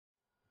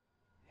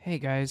Hey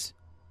guys,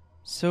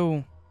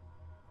 so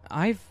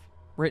I've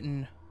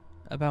written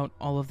about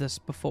all of this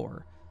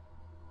before.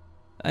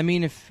 I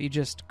mean, if you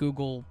just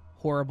Google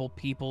horrible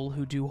people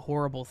who do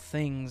horrible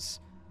things,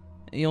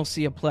 you'll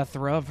see a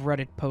plethora of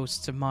Reddit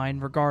posts of mine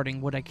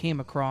regarding what I came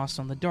across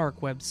on the dark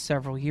web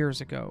several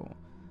years ago.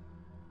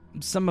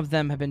 Some of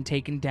them have been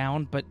taken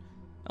down, but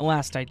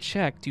last I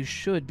checked, you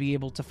should be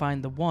able to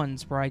find the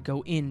ones where I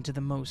go into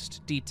the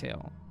most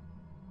detail.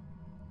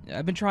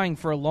 I've been trying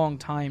for a long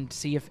time to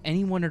see if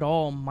anyone at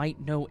all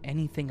might know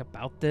anything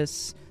about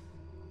this,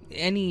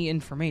 any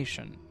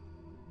information,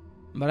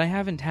 but I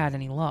haven't had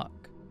any luck.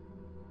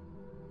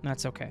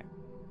 That's okay.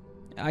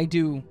 I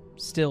do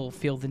still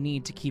feel the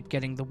need to keep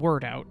getting the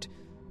word out,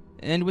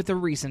 and with a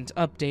recent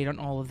update on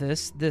all of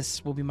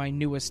this will be my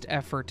newest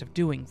effort of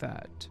doing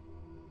that.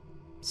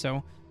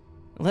 So,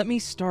 let me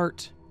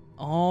start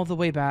all the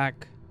way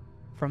back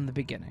from the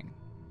beginning.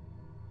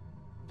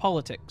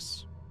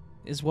 Politics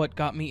is what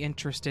got me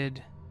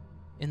interested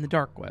in the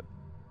dark web.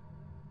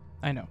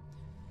 I know.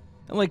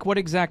 Like, what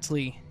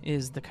exactly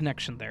is the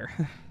connection there?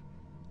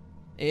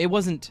 It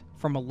wasn't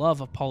from a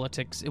love of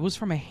politics, it was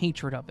from a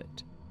hatred of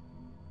it.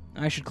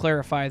 I should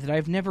clarify that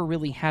I've never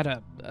really had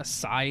a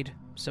side,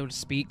 so to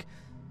speak.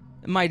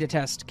 My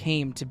detest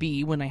came to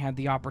be when I had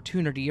the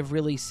opportunity of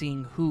really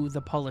seeing who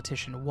the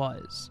politician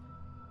was.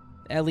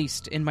 At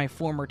least in my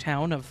former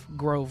town of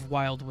Grove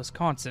Wild,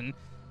 Wisconsin,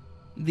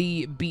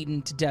 the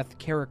beaten-to-death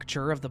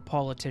caricature of the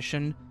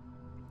politician,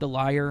 the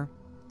liar,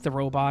 the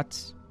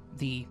robot,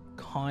 the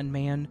con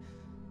man,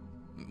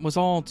 was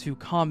all too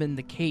common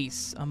the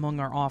case among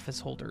our office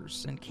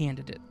holders and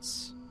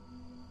candidates.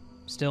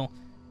 Still,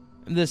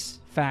 this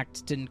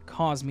fact didn't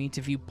cause me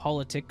to view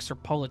politics or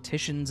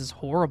politicians as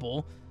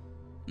horrible.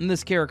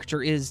 This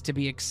caricature is to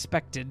be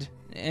expected,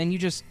 and you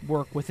just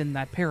work within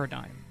that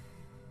paradigm.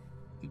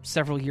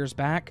 Several years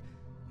back,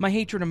 my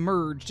hatred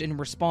emerged in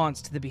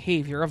response to the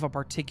behavior of a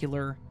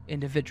particular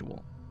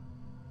individual.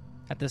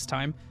 At this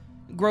time,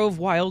 Grove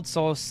Wild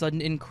saw a sudden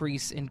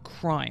increase in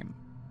crime.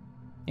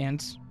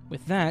 And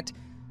with that,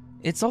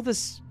 it saw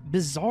this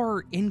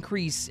bizarre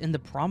increase in the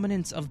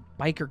prominence of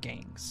biker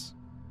gangs.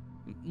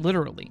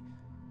 Literally.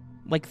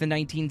 Like the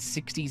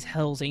 1960s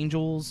Hells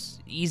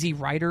Angels, Easy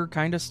Rider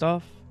kind of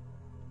stuff.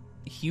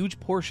 Huge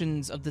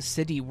portions of the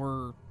city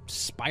were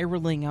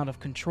spiraling out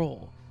of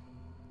control.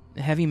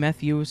 Heavy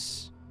meth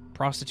use,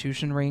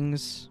 prostitution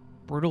rings,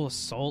 brutal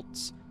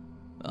assaults,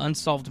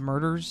 unsolved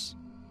murders.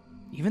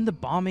 Even the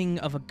bombing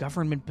of a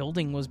government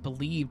building was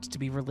believed to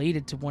be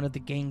related to one of the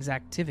gang's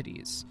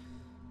activities.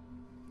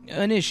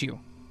 An issue,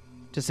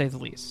 to say the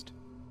least.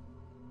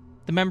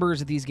 The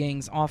members of these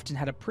gangs often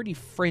had a pretty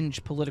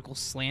fringe political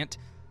slant,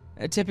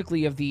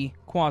 typically of the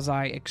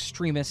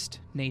quasi-extremist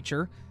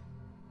nature.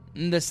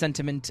 The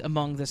sentiment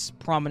among this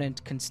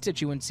prominent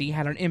constituency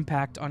had an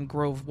impact on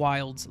Grove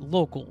Wild's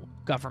local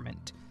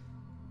government,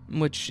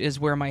 which is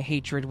where my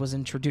hatred was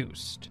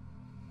introduced.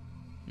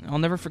 I'll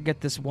never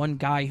forget this one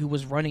guy who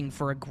was running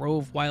for a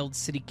Grove Wild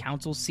City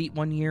Council seat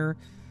one year.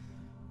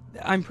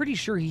 I'm pretty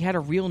sure he had a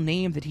real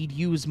name that he'd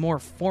use more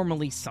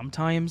formally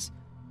sometimes,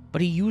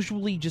 but he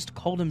usually just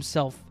called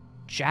himself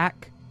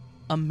Jack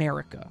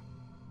America.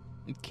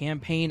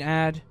 Campaign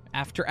ad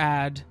after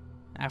ad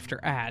after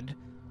ad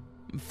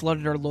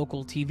flooded our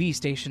local TV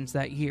stations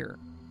that year.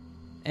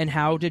 And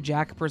how did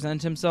Jack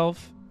present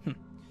himself?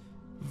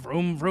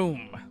 Vroom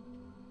vroom.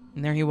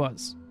 And there he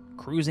was,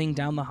 cruising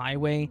down the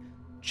highway,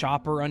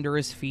 chopper under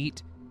his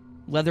feet,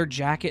 leather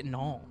jacket and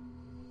all.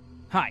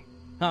 Hi,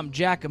 I'm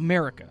Jack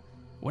America.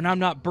 When I'm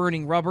not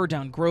burning rubber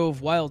down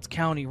Grove Wilds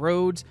County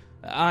roads,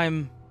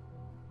 well,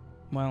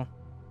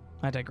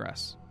 I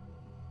digress.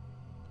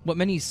 What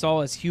many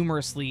saw as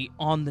humorously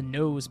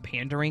on-the-nose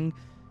pandering,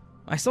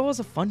 I saw as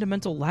a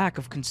fundamental lack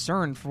of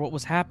concern for what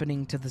was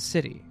happening to the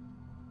city.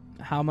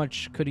 How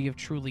much could he have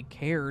truly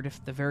cared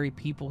if the very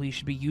people he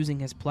should be using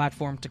his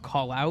platform to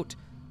call out,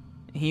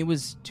 he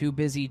was too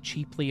busy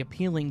cheaply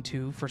appealing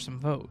to for some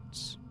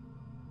votes?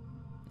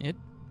 It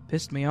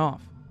pissed me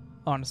off,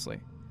 honestly.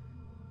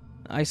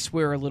 I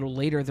swear a little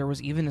later there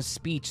was even a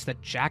speech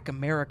that Jack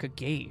America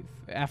gave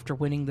after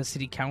winning the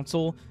city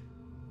council,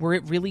 where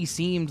it really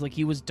seemed like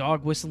he was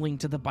dog-whistling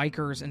to the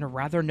bikers in a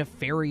rather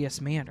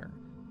nefarious manner.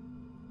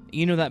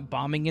 You know that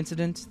bombing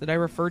incident that I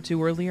referred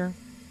to earlier?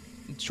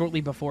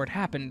 Shortly before it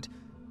happened,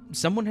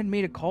 someone had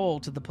made a call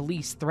to the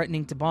police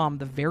threatening to bomb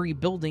the very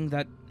building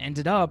that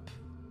ended up,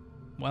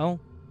 well,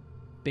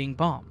 being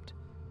bombed.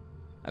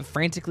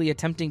 Frantically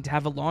attempting to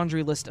have a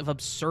laundry list of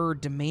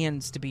absurd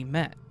demands to be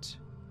met.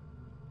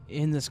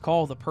 In this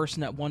call, the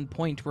person at one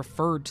point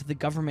referred to the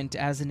government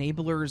as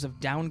enablers of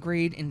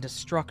downgrade and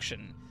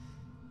destruction.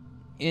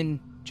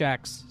 In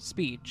Jack's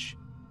speech,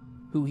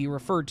 who he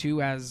referred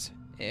to as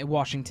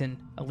Washington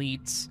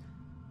elites,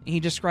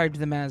 he described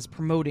them as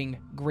promoting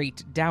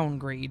great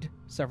downgrade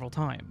several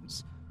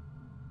times.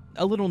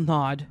 A little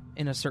nod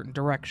in a certain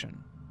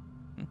direction.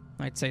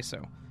 I'd say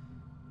so.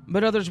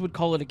 But others would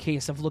call it a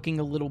case of looking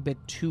a little bit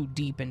too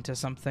deep into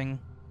something.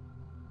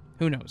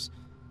 Who knows?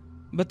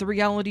 But the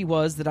reality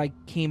was that I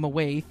came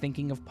away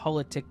thinking of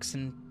politics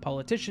in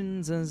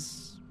politicians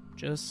as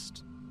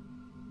just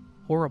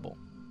horrible.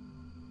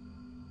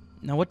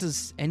 Now, what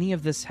does any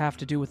of this have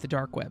to do with the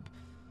dark web?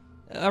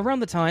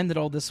 Around the time that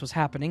all this was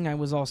happening, I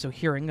was also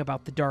hearing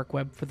about the dark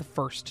web for the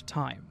first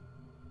time.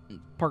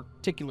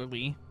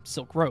 Particularly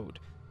Silk Road,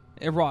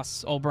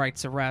 Ross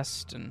Albright's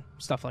arrest, and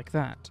stuff like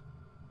that.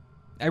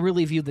 I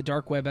really viewed the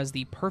dark web as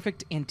the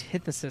perfect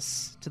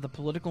antithesis to the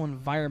political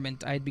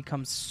environment I had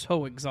become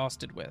so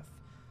exhausted with.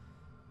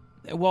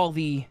 While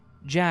the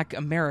Jack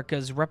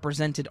Americas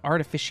represented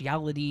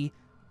artificiality,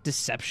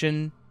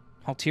 deception,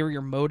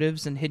 ulterior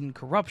motives, and hidden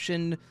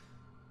corruption,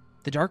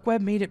 the dark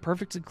web made it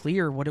perfectly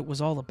clear what it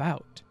was all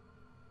about,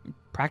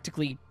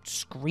 practically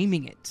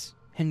screaming it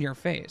in your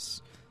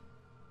face.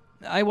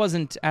 I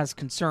wasn't as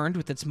concerned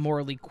with its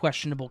morally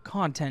questionable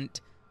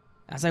content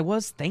as I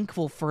was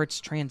thankful for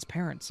its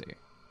transparency.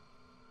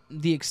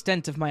 The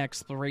extent of my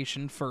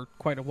exploration for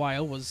quite a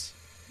while was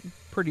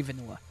pretty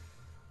vanilla.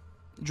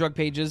 Drug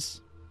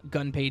pages,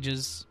 gun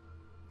pages,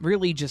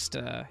 really just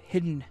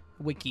hidden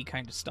wiki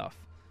kind of stuff.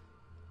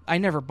 I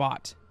never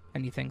bought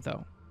anything,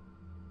 though.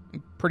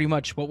 Pretty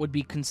much what would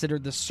be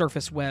considered the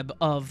surface web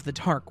of the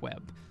dark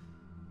web.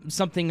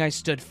 Something I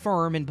stood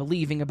firm in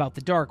believing about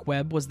the dark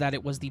web was that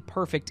it was the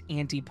perfect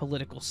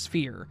anti-political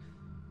sphere.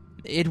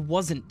 It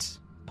wasn't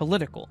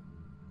political,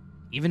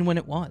 even when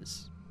it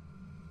was.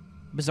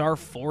 Bizarre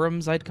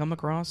forums I'd come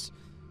across.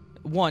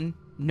 One,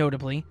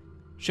 notably,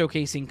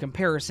 showcasing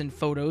comparison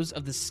photos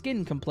of the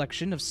skin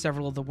complexion of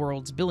several of the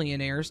world's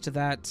billionaires to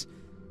that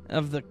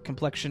of the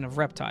complexion of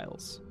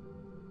reptiles.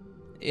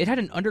 It had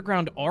an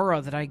underground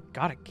aura that I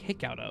got a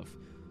kick out of.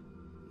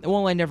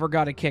 Well, I never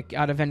got a kick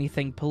out of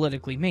anything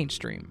politically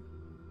mainstream.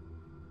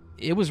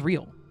 It was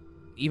real,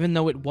 even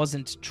though it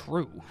wasn't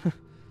true.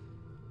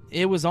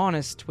 It was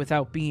honest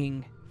without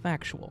being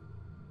factual.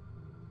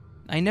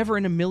 I never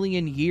in a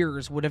million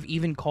years would have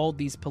even called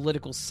these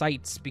political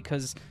sites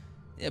because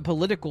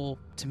political,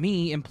 to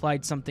me,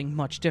 implied something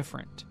much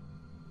different.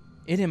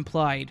 It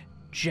implied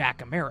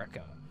Jack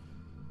America.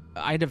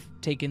 I'd have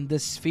taken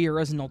this sphere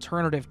as an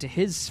alternative to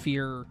his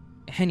sphere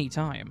any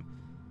time.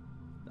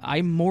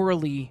 I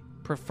morally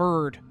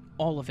preferred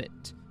all of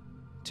it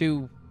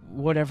to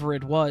whatever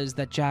it was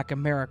that Jack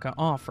America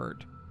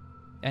offered,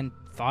 and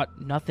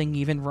thought nothing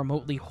even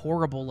remotely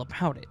horrible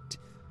about it.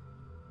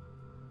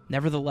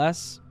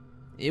 Nevertheless,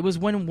 it was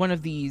when one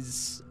of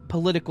these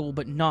political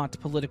but not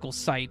political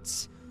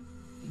sites,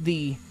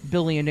 the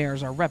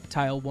billionaires are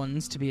reptile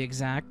ones to be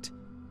exact,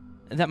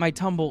 that my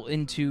tumble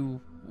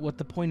into what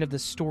the point of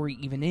this story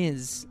even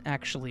is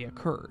actually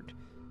occurred.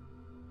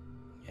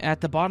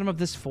 At the bottom of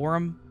this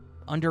forum,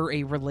 under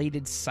a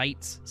related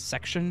sites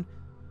section,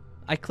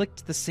 I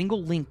clicked the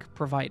single link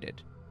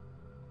provided.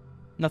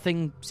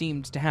 Nothing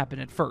seemed to happen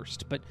at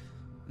first, but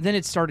then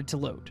it started to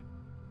load,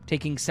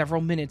 taking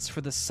several minutes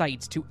for the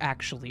site to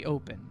actually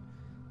open.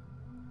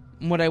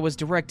 What I was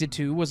directed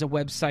to was a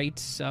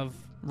website of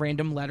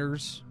random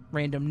letters,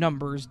 random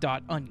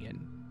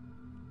numbers.onion.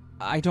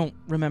 I don't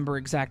remember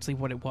exactly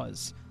what it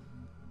was.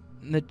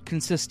 It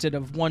consisted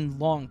of one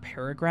long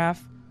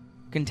paragraph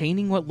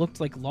containing what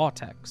looked like law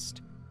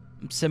text,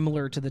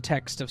 similar to the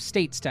text of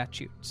state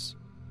statutes,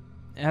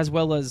 as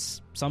well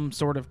as some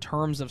sort of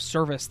terms of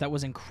service that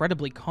was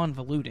incredibly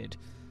convoluted.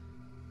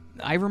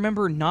 I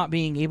remember not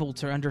being able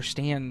to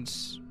understand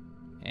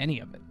any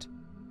of it,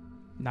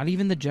 not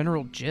even the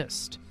general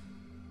gist.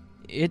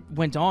 It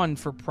went on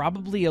for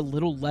probably a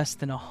little less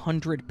than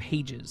 100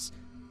 pages,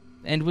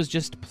 and was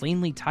just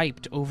plainly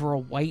typed over a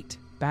white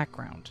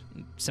background,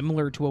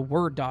 similar to a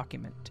Word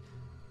document.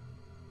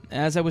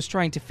 As I was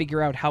trying to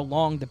figure out how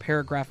long the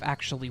paragraph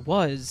actually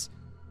was,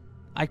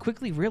 I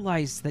quickly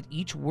realized that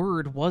each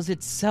word was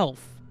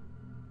itself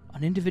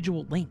an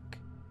individual link.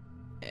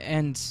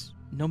 And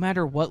no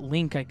matter what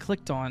link I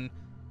clicked on,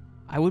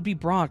 I would be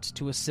brought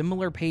to a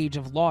similar page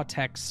of law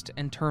text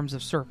and terms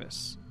of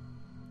service,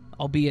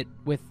 albeit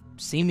with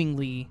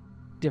seemingly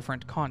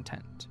different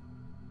content.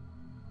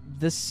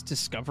 This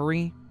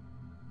discovery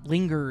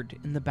lingered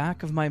in the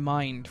back of my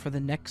mind for the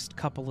next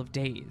couple of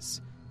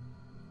days,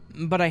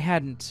 but I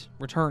hadn't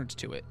returned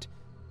to it.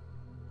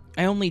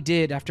 I only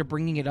did after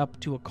bringing it up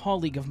to a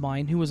colleague of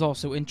mine who was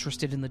also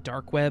interested in the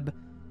dark web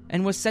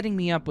and was setting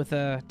me up with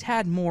a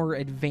tad more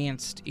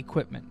advanced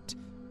equipment.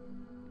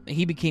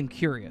 He became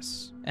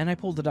curious, and I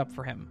pulled it up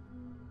for him.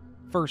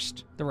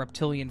 First, the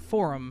Reptilian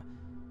Forum,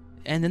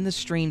 and then the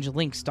Strange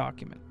Links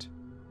document.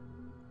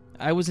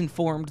 I was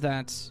informed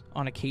that,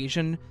 on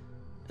occasion,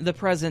 the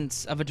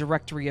presence of a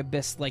directory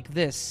abyss like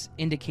this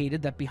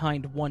indicated that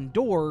behind one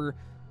door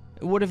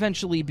would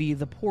eventually be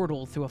the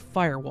portal through a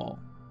firewall,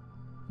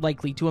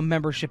 likely to a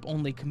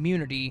membership-only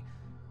community,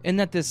 and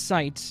that this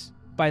site,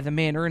 by the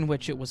manner in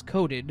which it was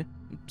coded,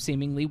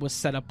 seemingly was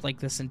set up like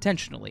this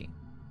intentionally.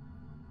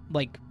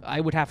 Like, I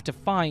would have to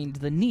find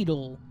the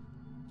needle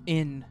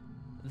in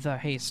the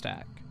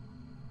haystack.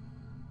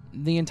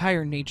 The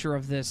entire nature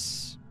of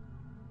this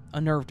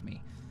unnerved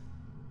me.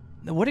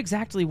 What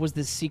exactly was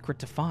this secret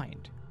to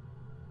find?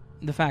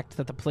 The fact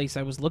that the place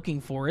I was looking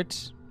for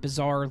it,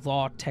 bizarre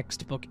law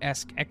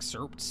textbook-esque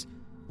excerpts,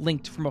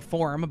 linked from a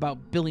forum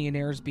about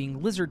billionaires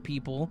being lizard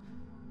people,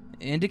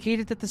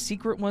 indicated that the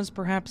secret was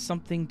perhaps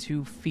something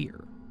to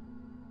fear.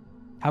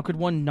 How could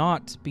one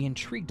not be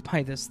intrigued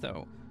by this,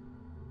 though?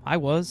 I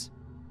was.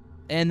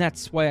 And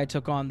that's why I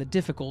took on the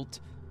difficult,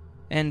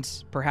 and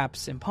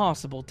perhaps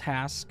impossible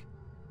task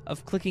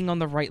of clicking on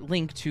the right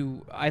link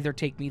to either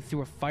take me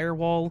through a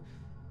firewall,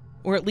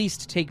 or at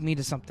least take me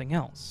to something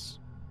else.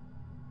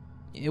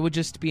 It would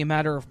just be a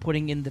matter of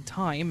putting in the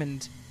time,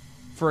 and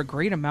for a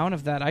great amount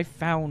of that I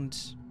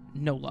found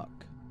no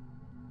luck.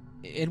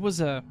 It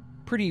was a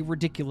pretty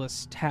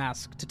ridiculous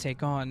task to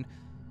take on.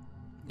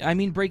 I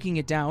mean, breaking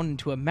it down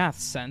into a math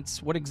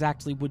sense, what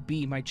exactly would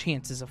be my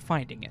chances of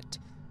finding it?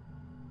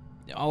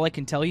 All I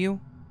can tell you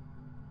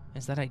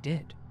is that I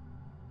did.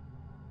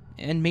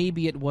 And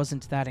maybe it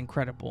wasn't that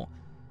incredible.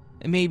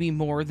 Maybe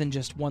more than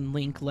just one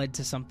link led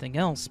to something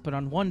else, but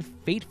on one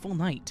fateful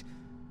night,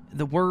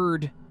 the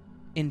word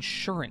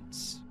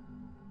insurance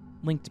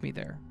linked me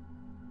there.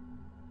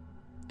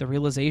 The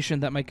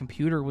realization that my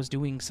computer was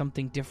doing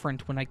something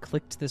different when I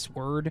clicked this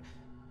word,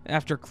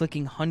 after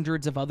clicking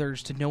hundreds of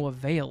others to no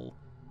avail,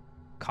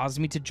 caused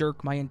me to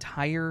jerk my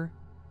entire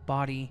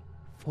body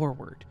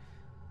forward,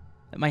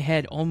 my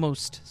head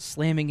almost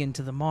slamming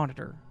into the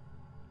monitor.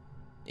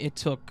 It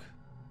took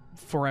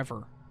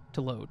forever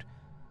to load.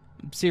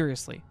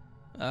 Seriously,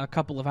 a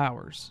couple of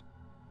hours.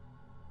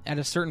 At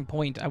a certain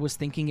point, I was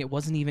thinking it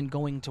wasn't even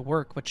going to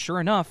work, but sure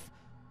enough,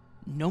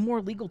 no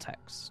more legal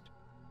text.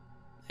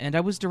 And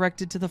I was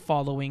directed to the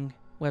following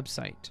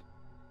website.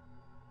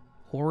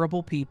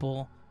 Horrible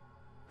people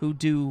who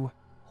do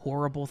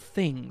horrible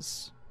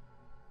things.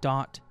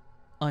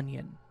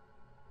 .onion.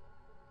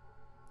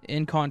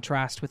 In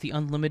contrast with the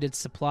unlimited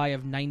supply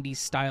of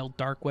 90s-style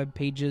dark web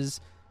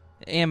pages,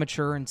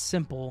 amateur and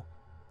simple,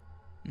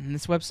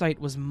 this website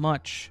was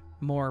much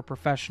more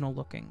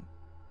professional-looking.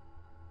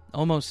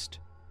 Almost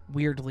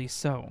weirdly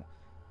so.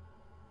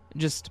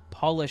 Just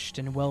polished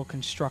and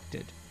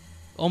well-constructed,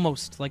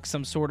 almost like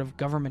some sort of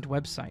government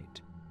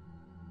website.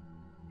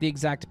 The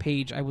exact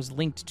page I was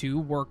linked to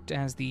worked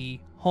as the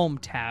Home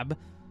tab,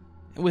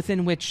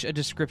 within which a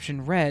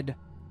description read,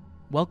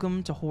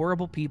 "Welcome to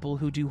Horrible People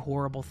Who Do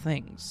Horrible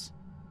Things,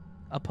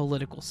 a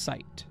political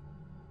site.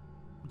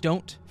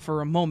 Don't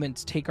for a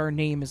moment take our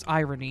name as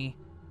irony,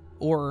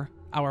 or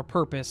our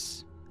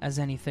purpose as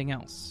anything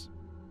else."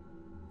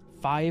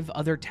 5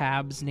 other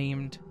tabs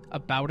named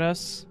About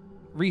Us,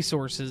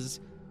 Resources,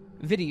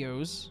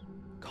 Videos,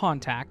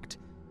 Contact,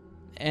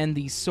 and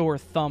the sore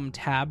thumb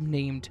tab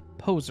named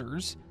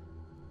Posers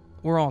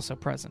were also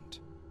present,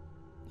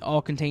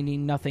 all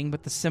containing nothing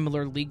but the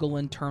similar legal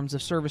and terms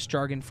of service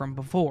jargon from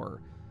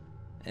before,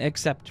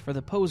 except for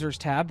the Posers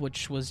tab,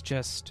 which was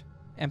just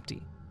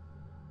empty.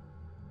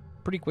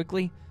 Pretty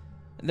quickly,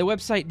 the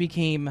website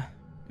became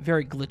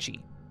very glitchy,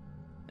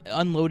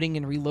 unloading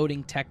and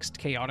reloading text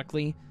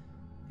chaotically.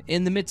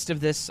 In the midst of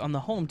this, on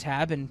the Home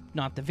tab and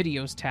not the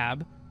Videos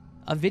tab,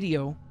 a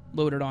video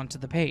loaded onto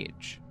the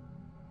page.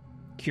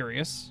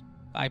 Curious,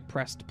 I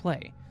pressed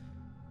play.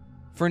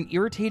 For an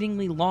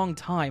irritatingly long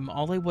time,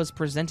 all I was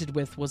presented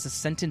with was a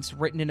sentence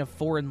written in a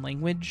foreign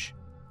language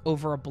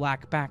over a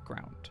black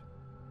background.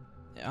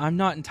 I'm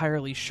not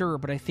entirely sure,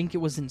 but I think it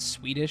was in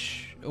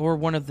Swedish or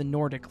one of the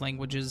Nordic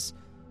languages.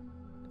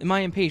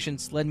 My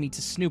impatience led me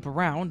to snoop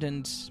around,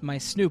 and my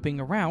snooping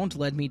around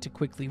led me to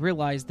quickly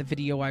realize the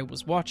video I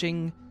was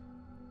watching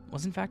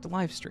was in fact a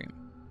live stream,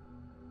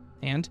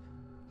 and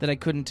that I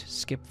couldn't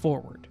skip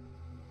forward.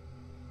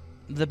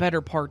 The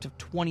better part of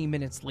 20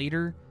 minutes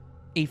later,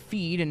 a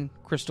feed in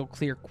crystal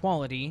clear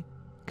quality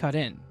cut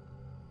in.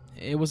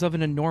 It was of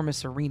an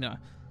enormous arena,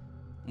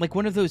 like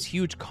one of those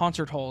huge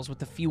concert halls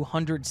with a few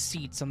hundred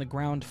seats on the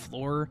ground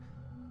floor,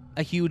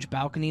 a huge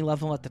balcony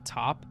level at the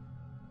top,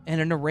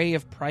 and an array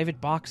of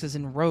private boxes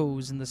in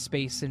rows in the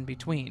space in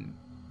between.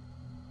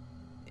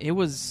 It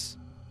was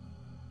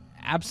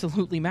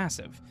absolutely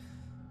massive.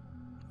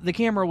 The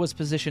camera was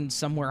positioned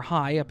somewhere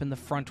high up in the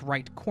front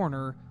right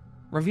corner,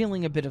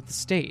 revealing a bit of the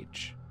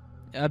stage,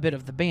 a bit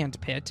of the band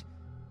pit,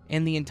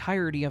 and the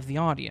entirety of the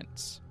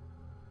audience,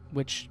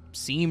 which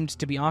seemed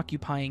to be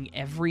occupying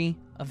every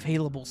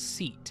available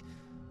seat.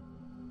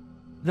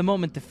 The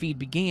moment the feed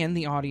began,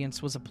 the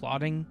audience was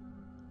applauding,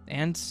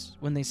 and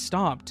when they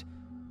stopped,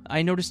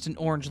 I noticed an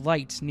orange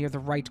light near the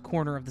right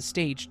corner of the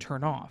stage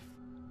turn off,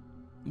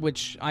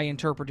 which I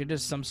interpreted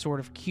as some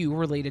sort of cue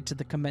related to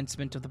the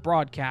commencement of the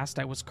broadcast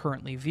I was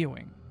currently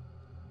viewing.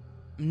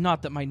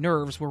 Not that my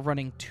nerves were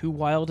running too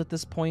wild at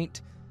this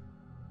point,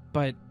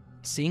 but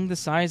seeing the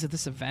size of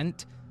this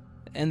event,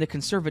 and the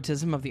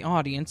conservatism of the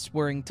audience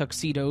wearing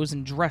tuxedos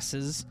and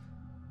dresses,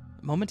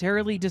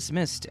 momentarily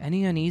dismissed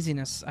any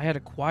uneasiness I had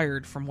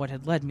acquired from what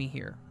had led me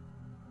here,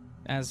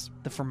 as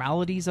the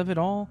formalities of it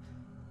all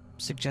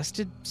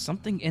suggested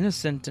something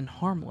innocent and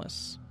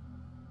harmless,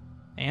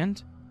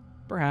 and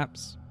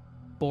perhaps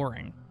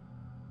boring.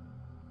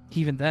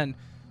 Even then,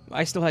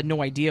 I still had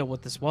no idea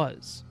what this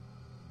was.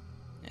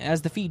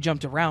 As the feed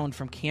jumped around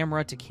from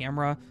camera to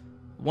camera,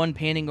 one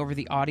panning over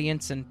the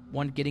audience and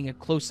one getting a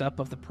close-up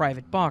of the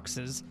private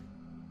boxes,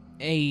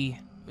 a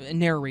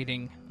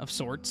narrating of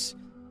sorts,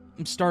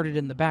 started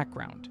in the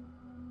background,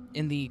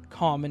 in the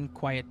calm and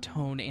quiet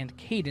tone and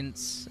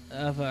cadence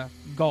of a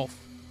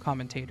golf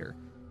commentator.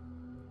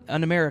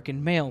 An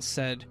American male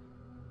said,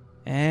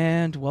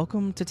 "And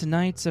welcome to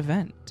tonight's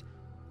event.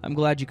 I'm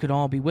glad you could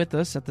all be with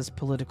us at this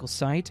political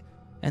site,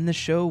 and the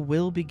show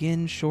will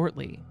begin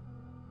shortly."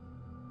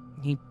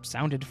 He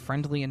sounded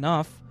friendly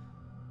enough.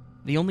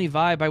 The only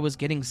vibe I was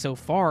getting so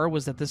far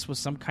was that this was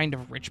some kind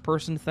of rich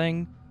person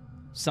thing,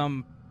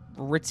 some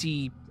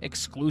ritzy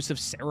exclusive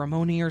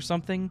ceremony or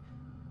something.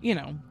 You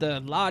know,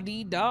 the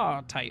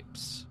la-dee-da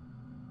types.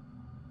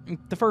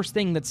 The first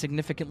thing that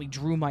significantly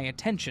drew my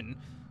attention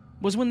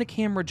was when the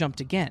camera jumped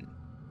again,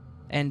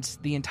 and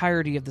the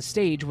entirety of the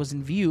stage was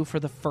in view for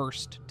the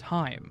first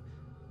time,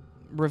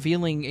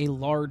 revealing a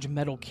large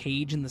metal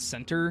cage in the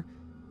center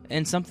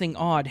and something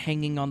odd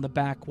hanging on the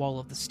back wall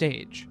of the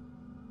stage.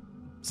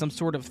 Some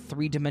sort of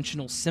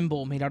three-dimensional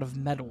symbol made out of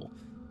metal,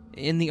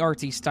 in the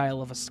artsy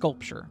style of a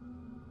sculpture.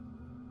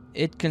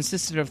 It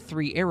consisted of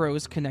 3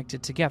 arrows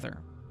connected together,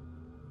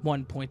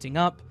 one pointing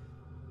up,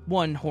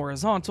 one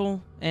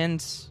horizontal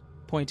and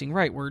pointing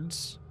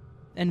rightwards,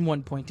 and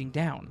one pointing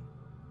down,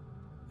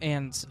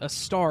 and a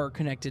star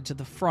connected to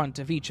the front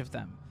of each of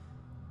them.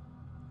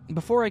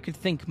 Before I could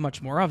think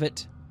much more of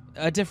it,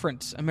 a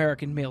different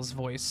American male's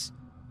voice,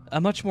 a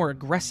much more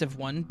aggressive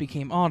one,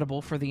 became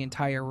audible for the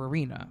entire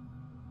arena.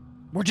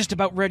 "We're just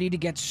about ready to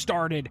get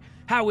started.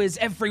 How is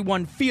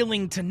everyone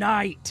feeling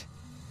tonight?"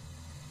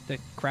 The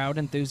crowd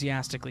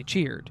enthusiastically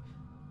cheered.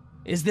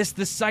 "Is this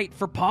the site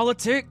for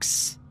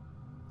politics?"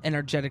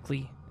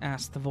 energetically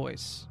asked the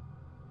voice.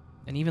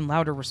 An even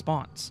louder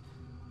response.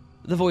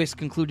 The voice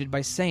concluded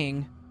by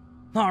saying,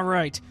 "All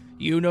right,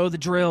 you know the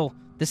drill.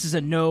 This is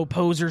a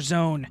no-poser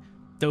zone.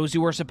 Those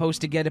who are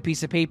supposed to get a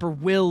piece of paper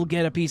will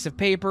get a piece of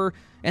paper,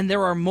 and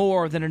there are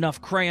more than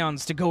enough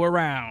crayons to go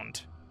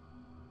around."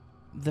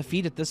 The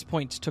feed at this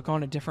point took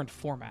on a different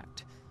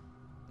format.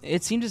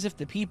 It seemed as if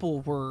the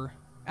people were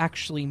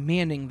actually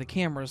manning the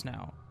cameras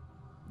now,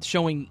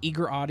 showing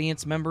eager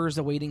audience members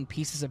awaiting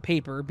pieces of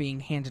paper being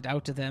handed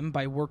out to them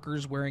by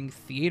workers wearing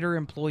theater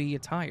employee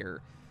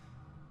attire.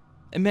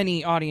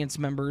 Many audience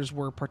members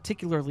were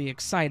particularly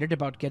excited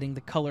about getting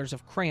the colors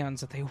of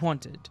crayons that they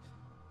wanted.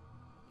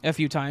 A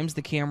few times,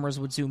 the cameras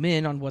would zoom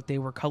in on what they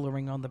were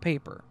coloring on the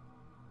paper.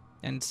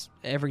 And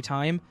every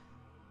time,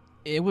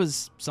 it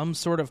was some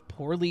sort of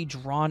poorly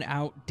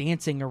drawn-out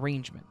dancing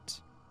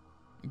arrangement.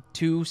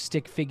 2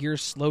 stick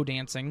figures slow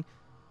dancing,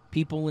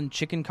 people in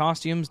chicken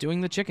costumes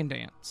doing the chicken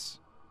dance.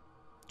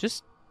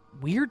 Just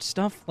weird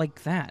stuff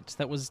like that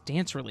was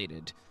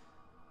dance-related.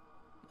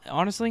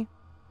 Honestly,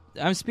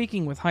 I'm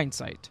speaking with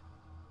hindsight.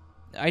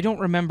 I don't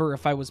remember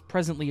if I was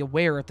presently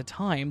aware at the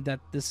time that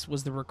this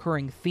was the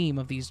recurring theme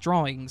of these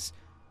drawings,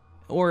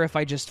 or if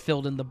I just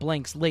filled in the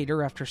blanks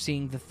later after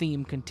seeing the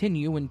theme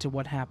continue into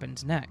what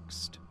happened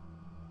next.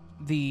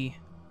 The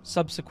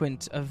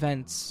subsequent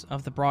events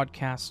of the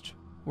broadcast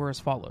were as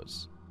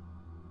follows.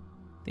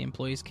 The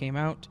employees came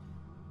out,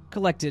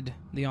 collected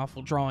the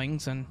awful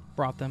drawings, and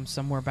brought them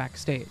somewhere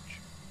backstage.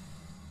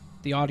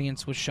 The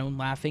audience was shown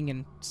laughing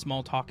and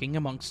small-talking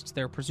amongst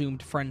their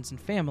presumed friends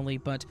and family,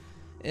 but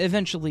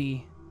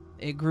eventually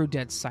it grew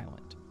dead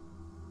silent.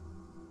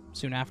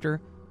 Soon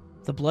after,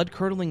 the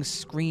blood-curdling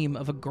scream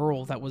of a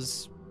girl that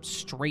was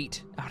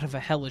straight out of a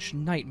hellish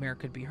nightmare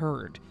could be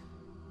heard.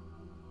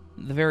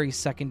 The very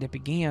second it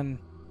began,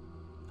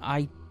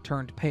 I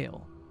turned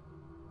pale,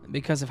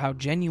 because of how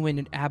genuine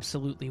it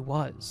absolutely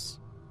was.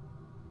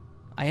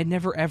 I had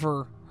never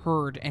ever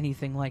heard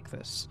anything like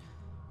this.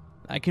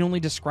 I can only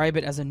describe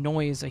it as a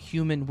noise a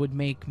human would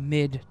make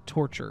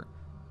mid-torture,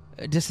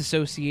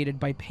 disassociated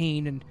by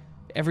pain and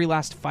every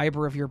last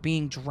fiber of your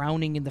being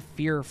drowning in the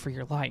fear for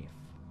your life.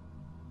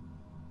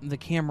 The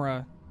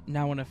camera,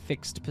 now in a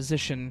fixed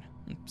position,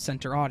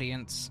 center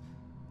audience,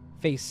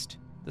 faced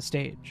the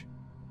stage.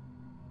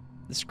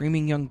 The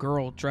screaming young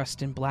girl,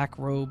 dressed in black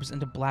robes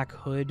and a black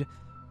hood,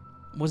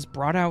 was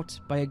brought out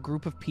by a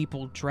group of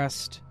people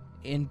dressed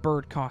in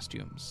bird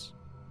costumes,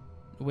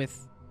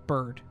 with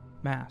bird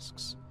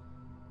masks.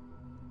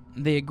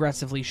 They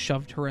aggressively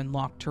shoved her and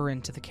locked her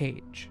into the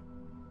cage.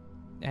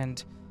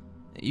 And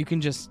you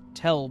can just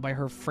tell by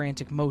her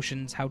frantic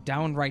motions how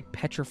downright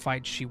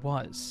petrified she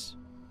was.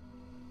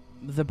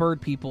 The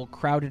bird people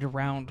crowded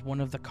around one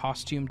of the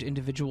costumed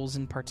individuals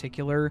in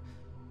particular,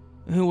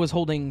 who was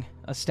holding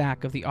a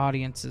stack of the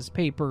audience's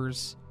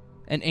papers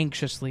and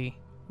anxiously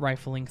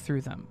rifling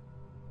through them.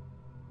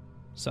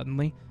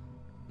 Suddenly,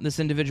 this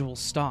individual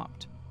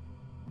stopped,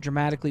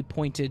 dramatically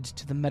pointed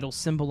to the metal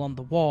symbol on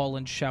the wall,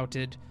 and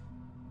shouted,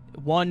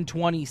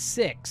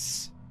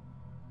 126,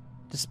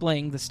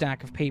 displaying the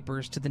stack of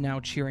papers to the now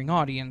cheering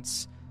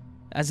audience,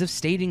 as if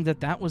stating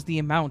that that was the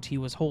amount he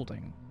was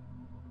holding.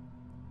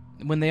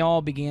 When they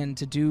all began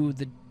to do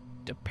the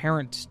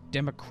apparent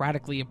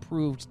democratically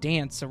approved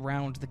dance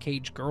around the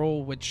cage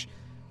girl, which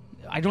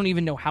I don't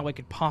even know how I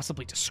could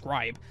possibly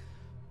describe,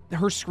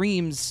 her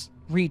screams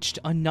reached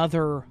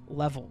another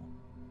level.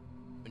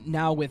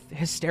 Now with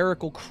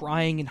hysterical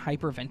crying and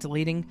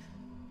hyperventilating,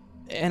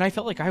 and I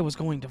felt like I was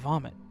going to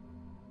vomit.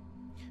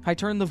 I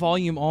turned the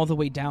volume all the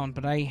way down,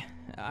 but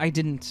I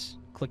didn't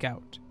click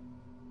out.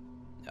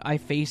 I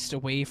faced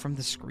away from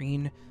the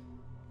screen,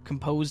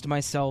 composed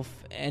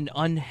myself, and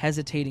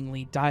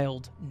unhesitatingly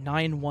dialed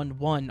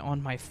 911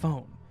 on my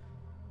phone.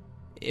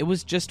 It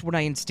was just what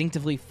I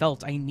instinctively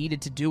felt I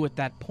needed to do at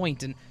that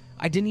point, and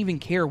I didn't even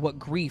care what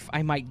grief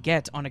I might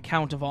get on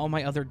account of all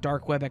my other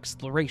dark web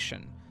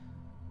exploration.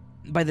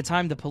 By the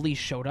time the police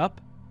showed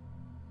up,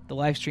 the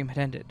livestream had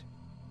ended.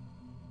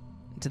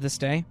 To this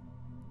day,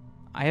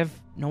 I have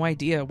no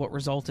idea what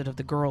resulted of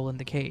the girl in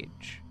the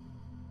cage.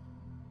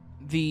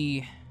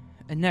 The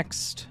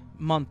next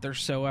month or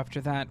so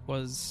after that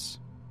was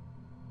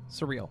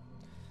surreal.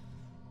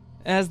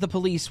 As the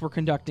police were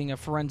conducting a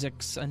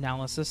forensics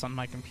analysis on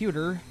my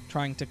computer,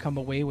 trying to come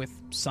away with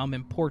some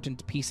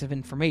important piece of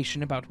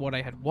information about what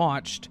I had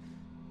watched,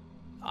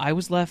 I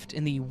was left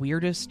in the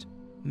weirdest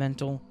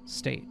mental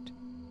state.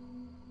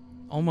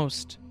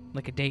 Almost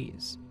like a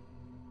daze.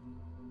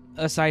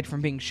 Aside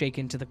from being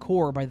shaken to the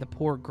core by the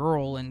poor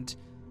girl and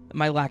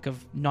my lack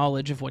of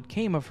knowledge of what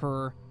came of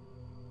her,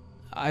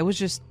 I was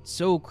just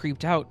so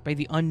creeped out by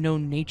the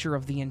unknown nature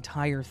of the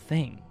entire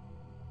thing.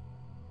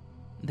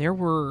 There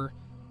were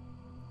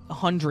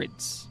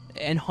hundreds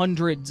and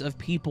hundreds of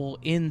people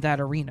in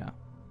that arena,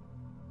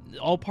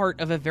 all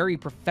part of a very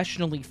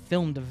professionally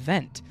filmed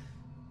event.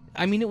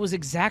 I mean, it was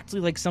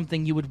exactly like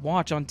something you would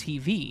watch on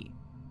TV.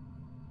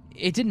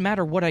 It didn't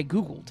matter what I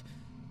Googled.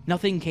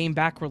 Nothing came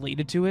back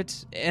related to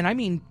it, and I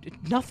mean,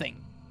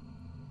 nothing.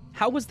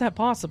 How was that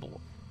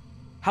possible?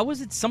 How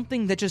was it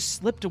something that just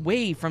slipped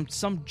away from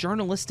some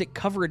journalistic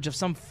coverage of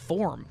some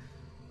form,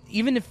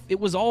 even if it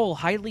was all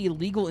highly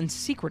illegal and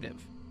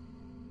secretive?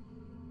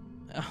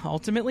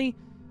 Ultimately,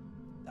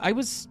 I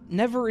was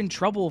never in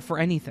trouble for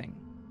anything,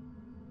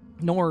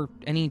 nor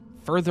any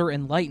further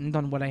enlightened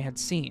on what I had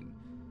seen.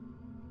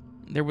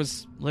 There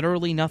was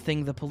literally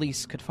nothing the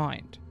police could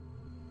find.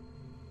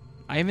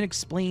 I even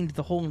explained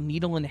the whole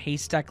needle and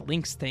haystack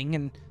links thing,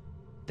 and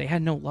they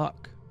had no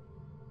luck.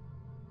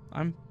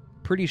 I'm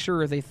pretty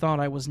sure they thought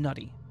I was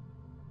nutty.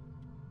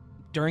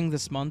 During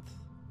this month,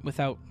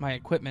 without my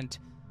equipment,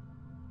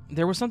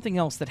 there was something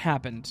else that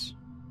happened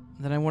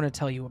that I want to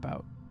tell you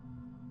about.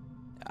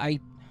 I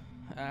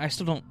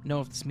still don't know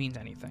if this means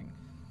anything,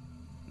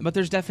 but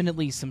there's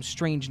definitely some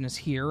strangeness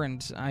here,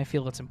 and I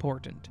feel it's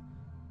important.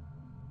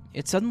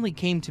 It suddenly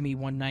came to me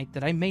one night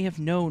that I may have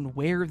known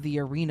where the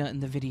arena in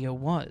the video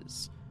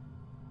was.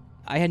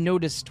 I had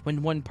noticed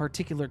when one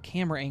particular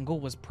camera angle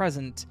was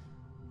present,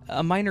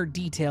 a minor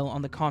detail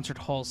on the concert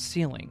hall's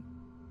ceiling.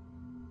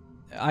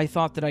 I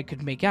thought that I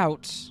could make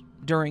out,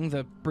 during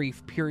the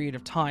brief period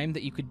of time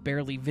that you could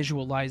barely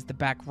visualize the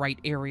back right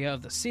area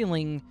of the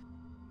ceiling,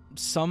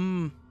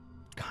 some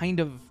kind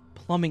of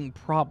plumbing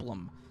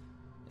problem,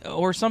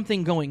 or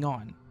something going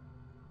on.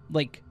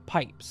 Like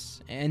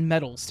pipes and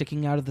metal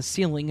sticking out of the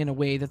ceiling in a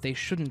way that they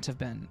shouldn't have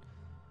been.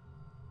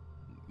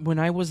 When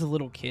I was a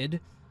little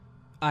kid,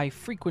 I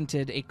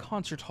frequented a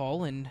concert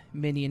hall in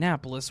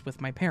Minneapolis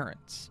with my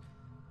parents,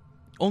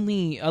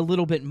 only a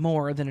little bit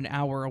more than an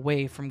hour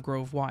away from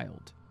Grove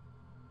Wild.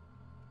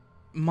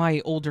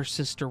 My older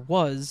sister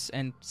was,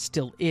 and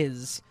still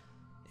is,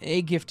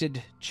 a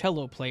gifted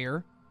cello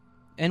player,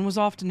 and was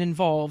often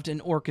involved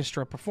in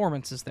orchestra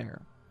performances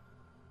there.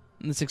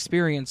 This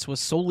experience was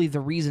solely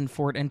the reason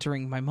for it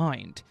entering my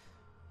mind.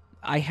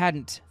 I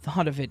hadn't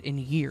thought of it in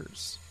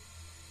years.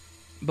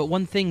 But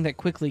one thing that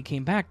quickly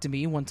came back to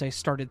me once I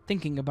started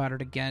thinking about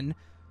it again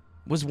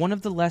was one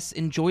of the less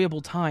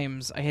enjoyable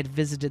times I had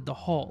visited the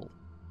hall.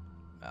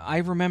 I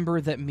remember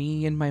that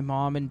me and my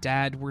mom and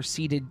dad were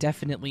seated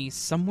definitely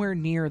somewhere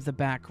near the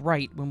back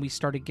right when we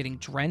started getting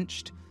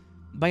drenched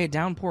by a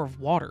downpour of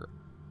water.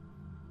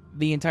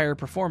 The entire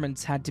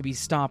performance had to be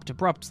stopped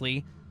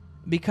abruptly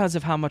because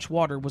of how much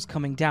water was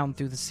coming down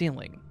through the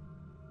ceiling.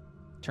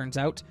 Turns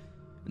out,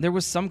 there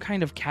was some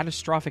kind of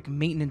catastrophic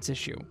maintenance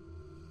issue,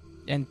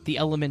 and the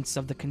elements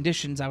of the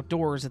conditions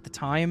outdoors at the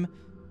time,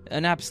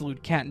 an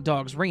absolute cat and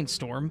dog's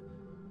rainstorm,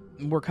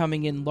 were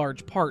coming in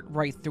large part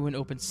right through an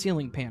open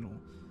ceiling panel.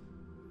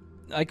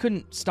 I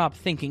couldn't stop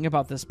thinking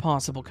about this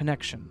possible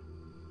connection.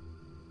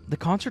 The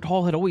concert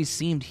hall had always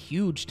seemed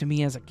huge to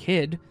me as a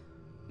kid.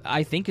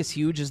 I think as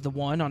huge as the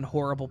one on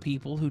Horrible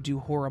People Who Do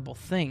Horrible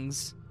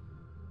Things.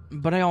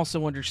 But I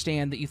also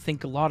understand that you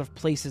think a lot of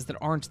places that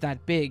aren't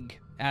that big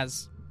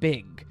as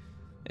big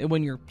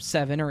when you're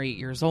 7 or 8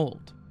 years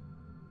old.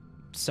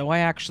 So I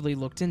actually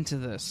looked into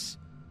this.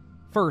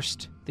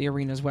 First, the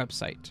arena's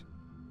website,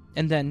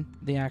 and then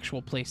the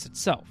actual place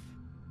itself,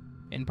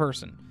 in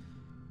person.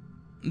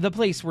 The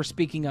place we're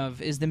speaking of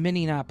is the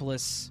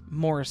Minneapolis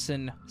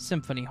Morrison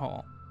Symphony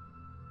Hall.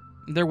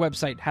 Their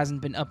website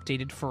hasn't been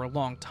updated for a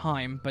long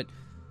time, but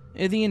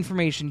the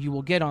information you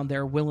will get on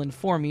there will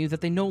inform you that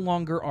they no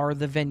longer are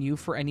the venue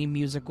for any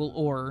musical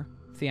or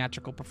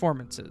theatrical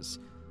performances.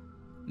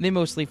 They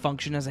mostly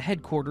function as a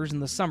headquarters in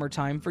the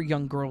summertime for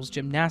young girls'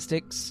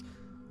 gymnastics,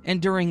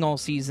 and during all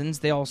seasons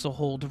they also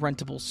hold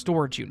rentable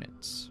storage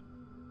units.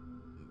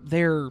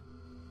 There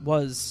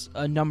was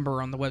a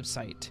number on the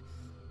website,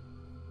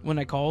 When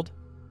I called,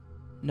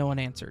 no one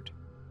answered.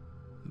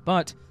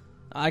 But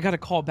I got a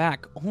call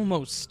back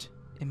almost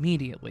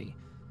immediately.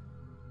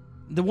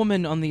 The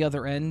woman on the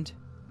other end,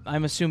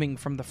 I'm assuming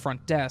from the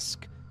front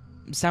desk,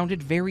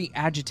 sounded very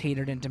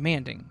agitated and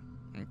demanding.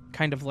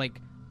 Kind of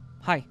like,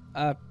 "Hi,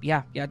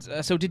 yeah,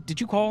 so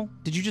did you call?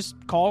 Did you just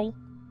call?"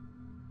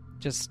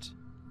 Just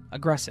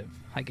aggressive,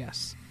 I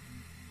guess.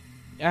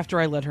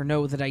 After I let her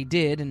know that I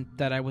did and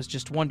that I was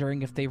just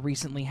wondering if they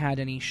recently had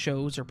any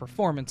shows or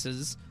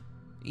performances,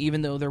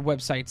 even though their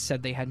website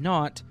said they had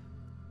not,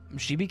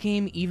 she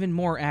became even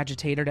more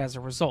agitated as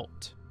a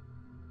result.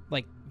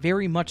 Like,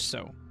 very much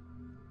so.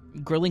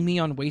 Grilling me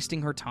on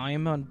wasting her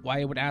time on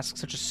why I would ask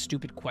such a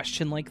stupid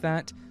question like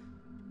that,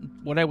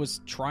 what I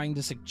was trying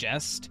to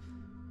suggest,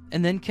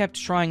 and then kept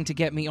trying to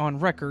get me on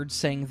record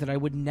saying that I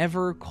would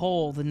never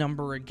call the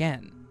number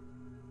again.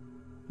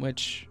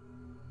 Which,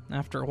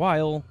 after a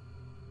while,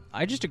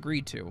 I just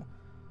agreed to.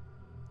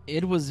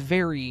 It was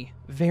very,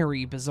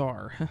 very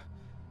bizarre.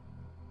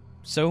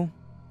 So,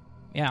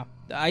 yeah,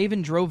 I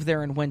even drove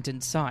there and went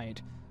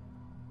inside.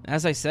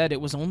 As I said,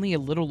 it was only a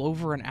little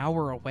over an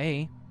hour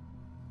away.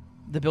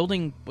 The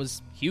building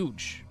was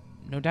huge,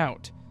 no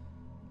doubt.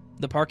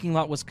 The parking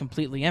lot was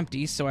completely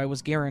empty, so I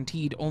was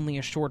guaranteed only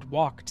a short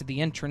walk to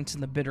the entrance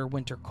in the bitter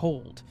winter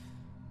cold.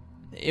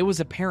 It was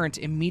apparent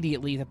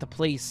immediately that the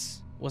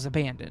place was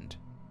abandoned.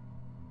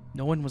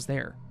 No one was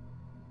there.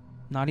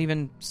 Not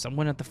even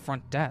someone at the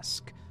front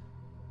desk.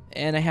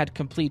 And I had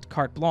complete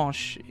carte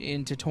blanche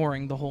into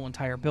touring the whole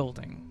entire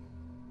building.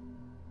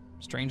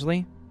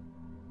 Strangely,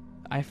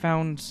 I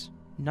found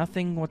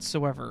nothing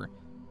whatsoever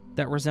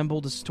that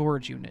resembled a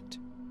storage unit,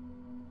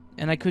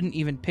 and I couldn't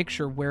even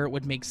picture where it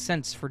would make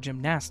sense for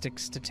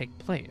gymnastics to take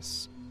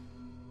place.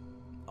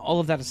 All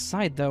of that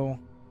aside, though,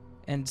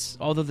 and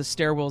although the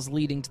stairwells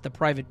leading to the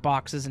private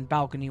boxes and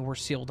balcony were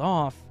sealed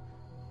off,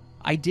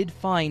 I did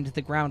find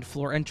the ground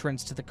floor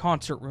entrance to the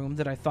concert room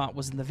that I thought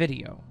was in the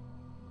video.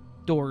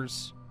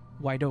 Doors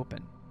wide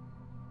open.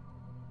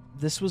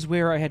 This was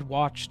where I had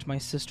watched my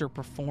sister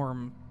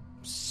perform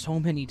so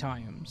many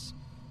times.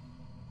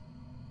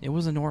 It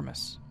was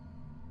enormous.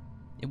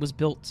 It was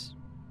built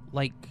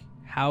like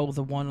how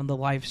the one on the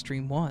live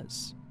stream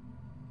was.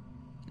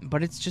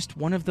 But it's just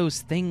one of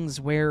those things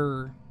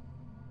where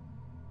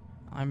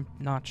I'm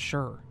not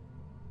sure.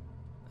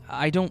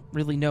 I don't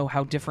really know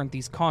how different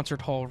these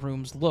concert hall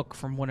rooms look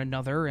from one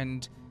another,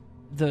 and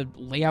the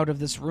layout of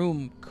this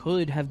room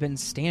could have been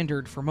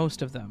standard for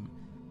most of them.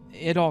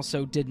 It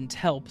also didn't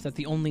help that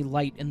the only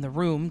light in the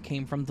room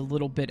came from the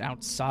little bit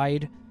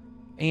outside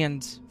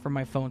and from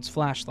my phone's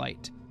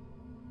flashlight,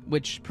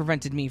 which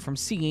prevented me from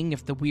seeing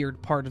if the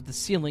weird part of the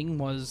ceiling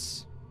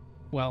was,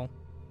 well,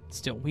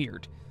 still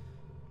weird.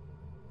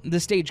 The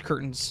stage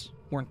curtains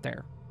weren't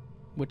there,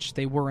 which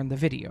they were in the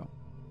video,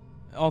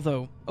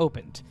 although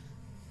opened,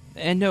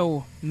 and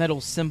no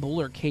metal symbol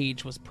or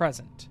cage was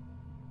present.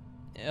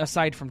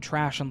 Aside from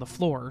trash on the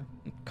floor,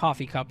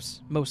 coffee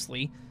cups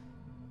mostly,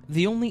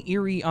 the only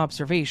eerie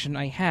observation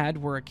I had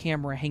were a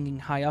camera hanging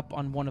high up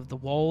on one of the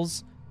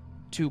walls,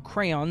 2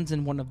 crayons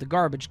in one of the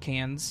garbage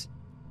cans,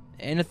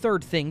 and a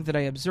third thing that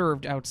I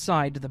observed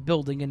outside the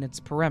building and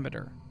its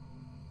perimeter.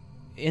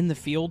 In the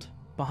field,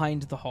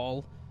 behind the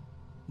hall,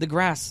 the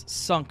grass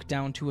sunk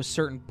down to a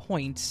certain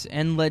point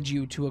and led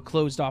you to a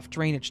closed-off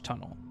drainage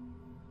tunnel.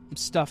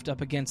 Stuffed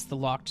up against the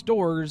locked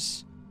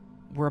doors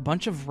were a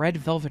bunch of red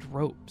velvet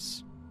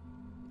ropes,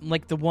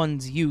 like the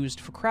ones used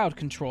for crowd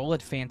control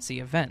at fancy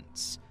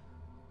events,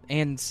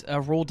 and a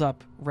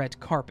rolled-up red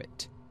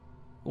carpet,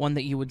 one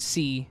that you would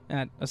see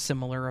at a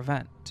similar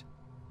event.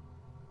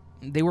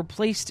 They were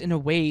placed in a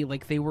way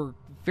like they were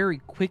very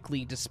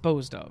quickly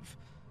disposed of,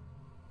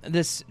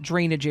 this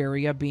drainage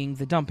area being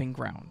the dumping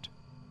ground.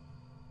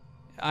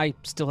 I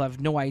still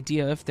have no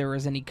idea if there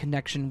is any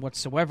connection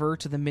whatsoever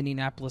to the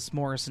Minneapolis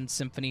Morrison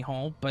Symphony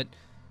Hall, but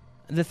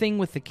the thing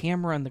with the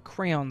camera and the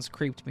crayons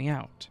creeped me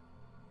out.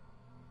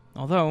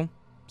 Although,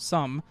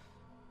 some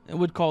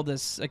would call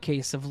this a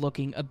case of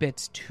looking a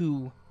bit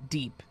too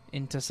deep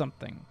into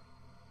something.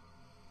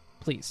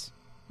 Please,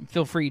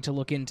 feel free to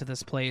look into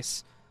this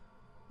place.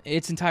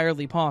 It's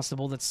entirely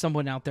possible that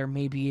someone out there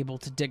may be able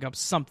to dig up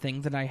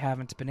something that I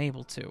haven't been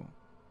able to.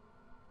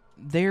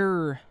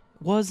 There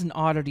was an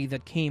oddity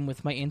that came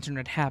with my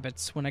internet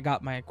habits when I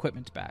got my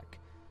equipment back.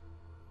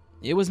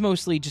 It was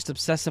mostly just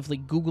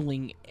obsessively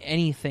Googling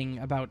anything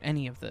about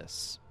any of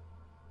this,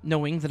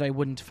 knowing that I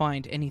wouldn't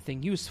find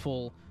anything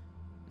useful,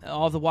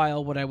 all the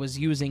while what I was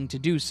using to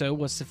do so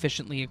was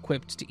sufficiently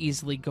equipped to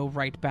easily go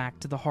right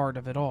back to the heart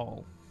of it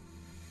all.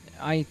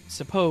 I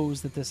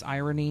suppose that this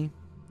irony,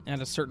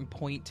 at a certain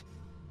point,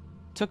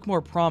 took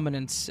more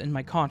prominence in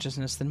my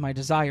consciousness than my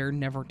desire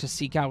never to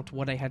seek out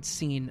what I had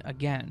seen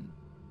again.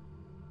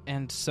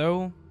 And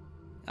so,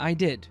 I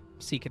did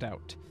seek it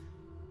out.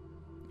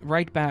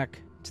 Right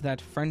back to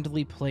that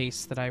friendly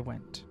place that I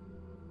went.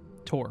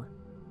 Tor.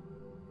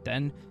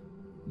 Then,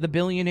 the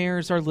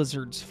Billionaires Are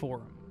Lizards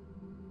Forum.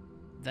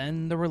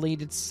 Then the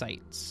related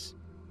sites.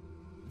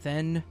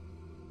 Then,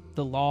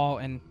 the law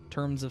and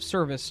terms of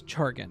service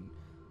jargon.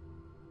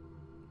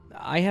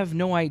 I have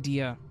no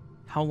idea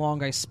how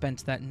long I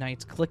spent that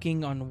night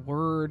clicking on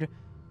word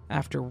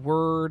after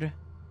word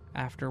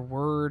after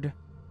word,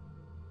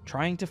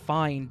 trying to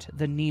find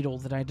the needle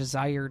that I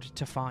desired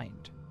to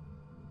find,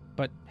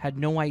 but had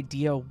no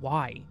idea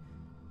why.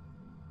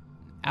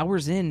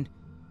 Hours in,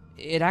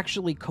 it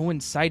actually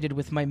coincided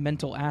with my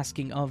mental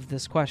asking of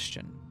this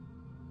question.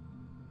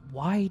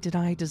 Why did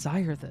I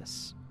desire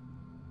this?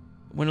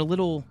 When a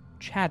little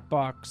chat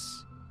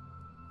box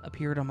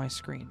appeared on my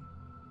screen.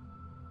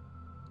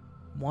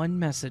 One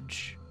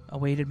message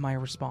awaited my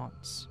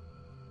response.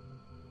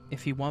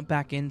 If you want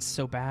back in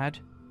so bad,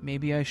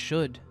 maybe I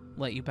should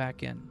let you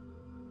back in.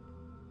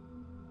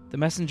 The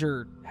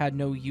messenger had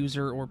no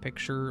user or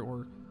picture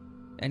or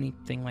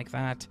anything like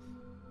that.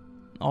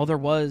 All there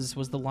was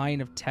the line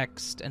of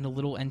text and a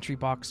little entry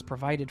box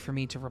provided for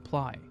me to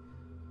reply.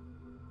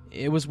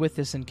 It was with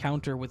this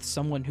encounter with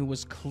someone who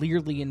was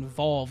clearly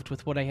involved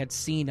with what I had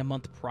seen a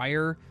month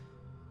prior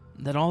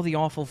that all the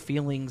awful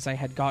feelings I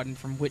had gotten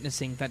from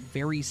witnessing that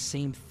very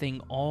same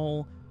thing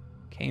all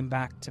came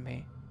back to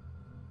me.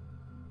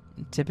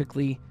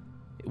 Typically,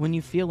 when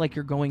you feel like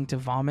you're going to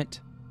vomit,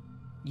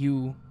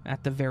 you,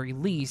 at the very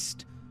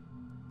least,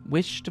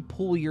 wish to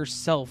pull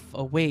yourself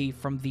away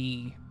from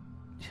the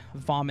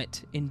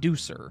vomit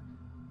inducer,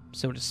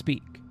 so to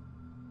speak.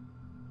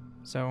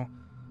 So,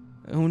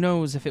 who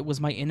knows if it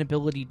was my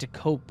inability to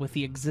cope with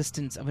the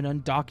existence of an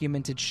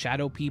undocumented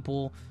shadow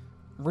people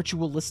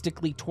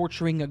ritualistically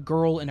torturing a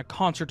girl in a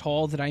concert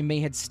hall that I may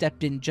had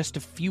stepped in just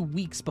a few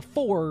weeks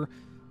before,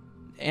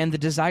 and the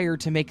desire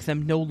to make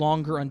them no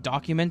longer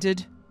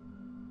undocumented.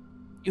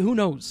 Who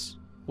knows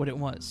what it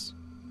was?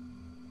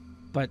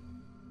 But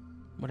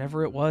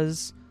whatever it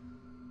was,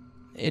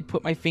 it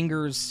put my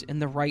fingers in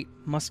the right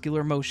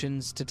muscular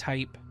motions to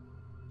type,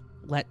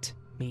 "Let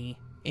me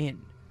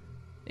in,"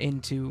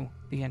 into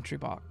the entry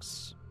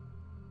box.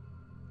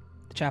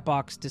 The chat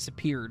box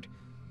disappeared,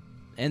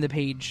 and the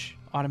page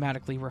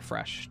automatically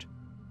refreshed.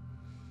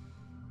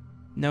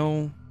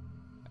 No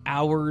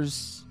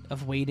hours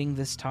of waiting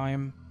this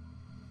time.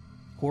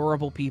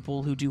 Horrible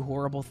people who do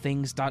horrible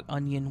things.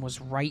 .onion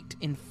was right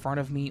in front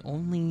of me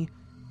only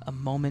a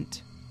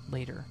moment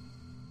later.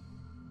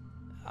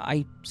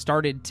 I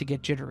started to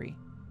get jittery.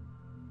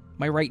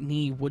 My right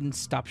knee wouldn't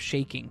stop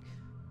shaking,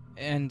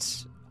 and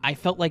I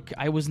felt like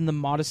I was in the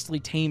modestly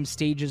tame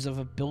stages of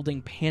a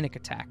building panic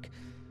attack.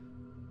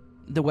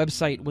 The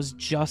website was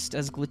just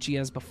as glitchy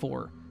as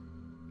before.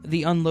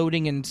 The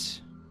unloading and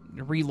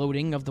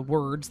reloading of the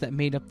words that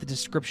made up the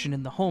description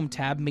in the Home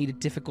tab made it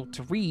difficult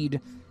to read,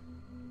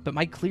 but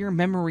my clear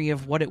memory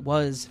of what it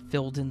was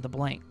filled in the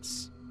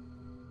blanks.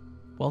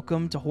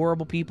 Welcome to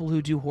Horrible People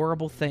Who Do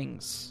Horrible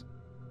Things,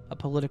 a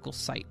political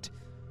site.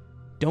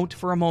 Don't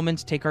for a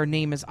moment take our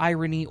name as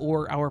irony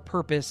or our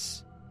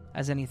purpose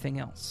as anything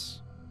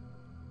else.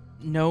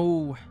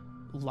 No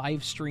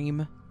live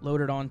stream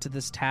loaded onto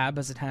this tab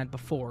as it had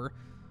before.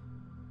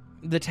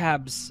 The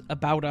tabs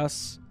About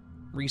Us,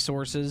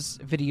 Resources,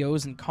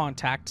 Videos, and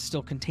Contact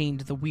still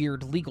contained the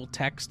weird legal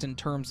text and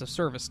terms of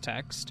service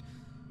text.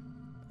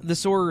 The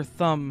sore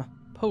thumb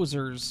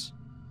Posers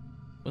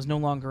was no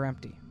longer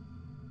empty.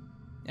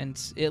 And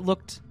it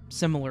looked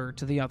similar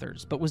to the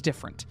others, but was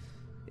different.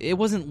 It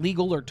wasn't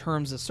legal or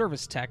terms of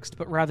service text,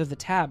 but rather the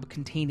tab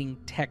containing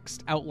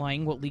text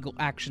outlining what legal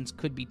actions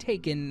could be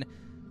taken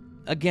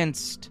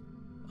against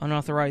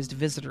unauthorized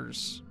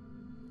visitors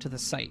to the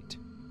site.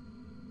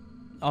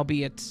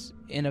 Albeit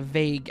in a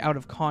vague,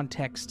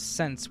 out-of-context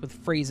sense with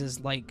phrases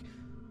like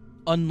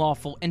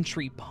unlawful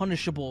entry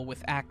punishable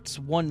with Acts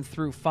 1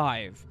 through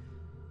 5.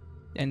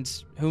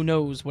 And who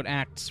knows what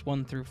Acts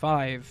 1 through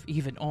 5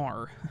 even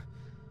are.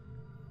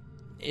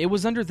 It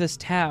was under this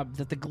tab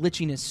that the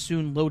glitchiness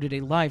soon loaded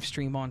a live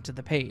stream onto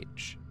the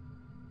page.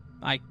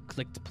 I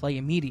clicked play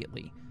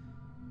immediately.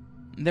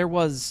 There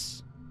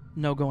was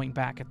no going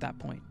back at that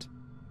point.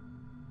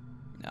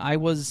 I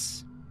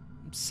was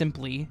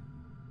simply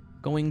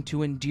going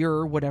to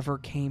endure whatever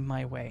came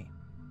my way.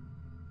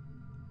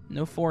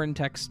 No foreign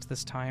text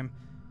this time.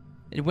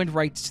 It went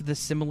right to the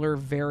similar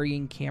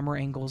varying camera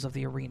angles of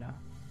the arena.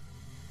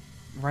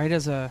 Right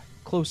as a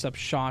close-up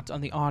shot on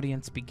the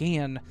audience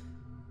began,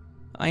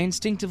 I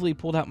instinctively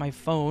pulled out my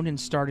phone and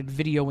started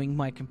videoing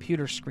my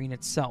computer screen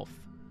itself,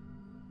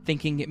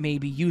 thinking it may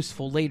be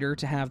useful later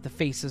to have the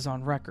faces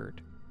on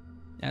record,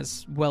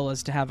 as well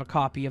as to have a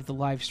copy of the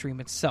live stream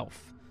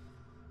itself.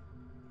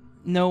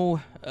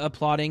 No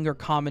applauding or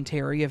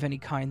commentary of any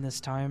kind this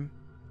time.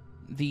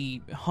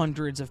 The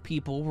hundreds of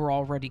people were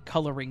already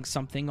coloring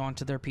something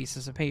onto their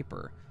pieces of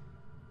paper.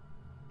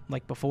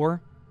 Like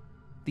before,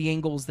 the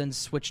angles then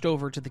switched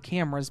over to the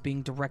cameras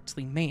being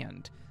directly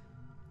manned,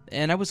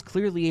 and I was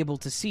clearly able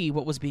to see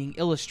what was being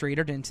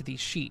illustrated into these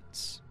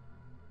sheets.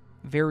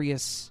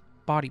 Various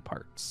body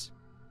parts.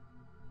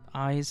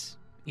 Eyes,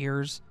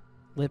 ears,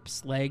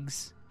 lips,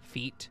 legs,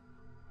 feet.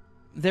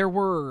 There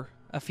were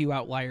a few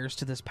outliers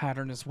to this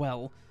pattern as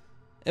well.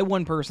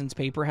 One person's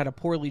paper had a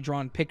poorly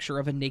drawn picture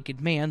of a naked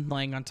man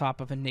lying on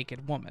top of a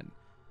naked woman,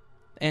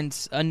 and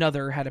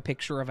another had a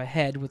picture of a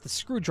head with a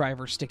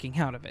screwdriver sticking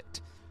out of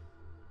it.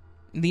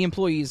 The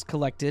employees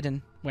collected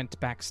and went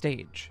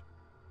backstage.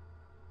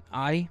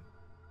 I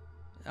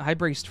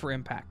braced for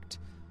impact.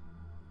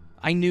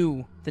 I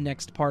knew the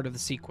next part of the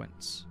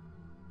sequence.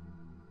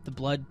 The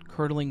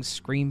blood-curdling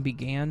scream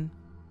began,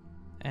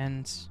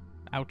 and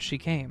out she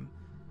came.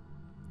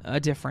 A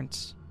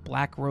different,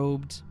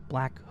 black-robed,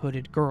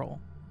 black-hooded girl.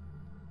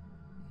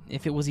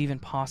 If it was even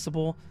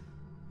possible,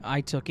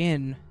 I took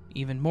in,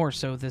 even more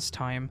so this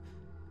time,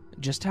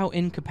 just how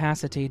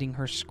incapacitating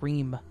her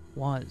scream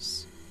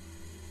was.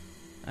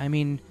 I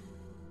mean,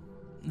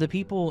 the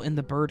people in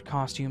the bird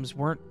costumes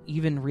weren't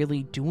even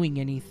really doing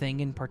anything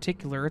in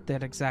particular at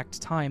that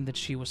exact time that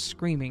she was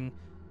screaming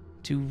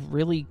to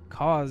really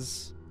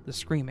cause the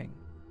screaming.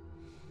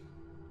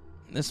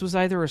 This was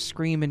either a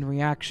scream in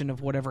reaction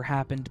of whatever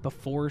happened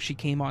before she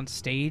came on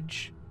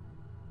stage,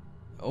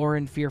 or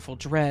in fearful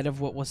dread of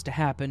what was to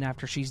happen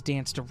after she's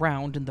danced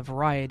around in the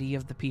variety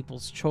of the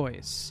people's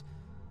choice.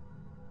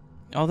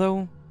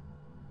 Although,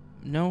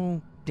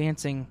 no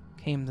dancing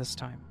came this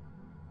time.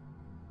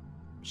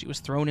 She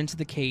was thrown into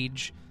the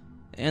cage,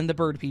 and the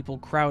bird people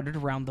crowded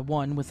around the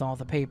one with all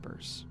the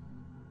papers.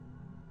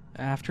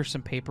 After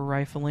some paper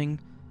rifling,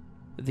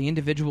 the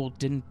individual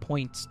didn't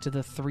point to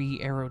the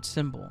 3-arrowed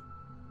symbol.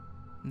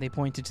 They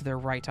pointed to their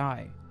right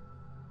eye.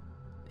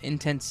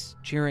 Intense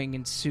cheering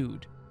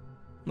ensued,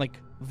 like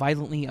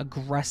violently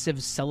aggressive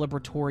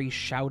celebratory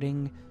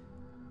shouting,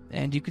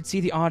 and you could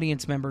see the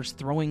audience members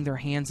throwing their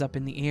hands up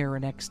in the air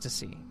in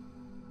ecstasy.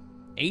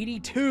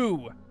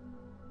 82!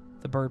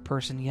 The bird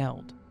person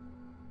yelled,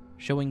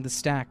 showing the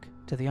stack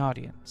to the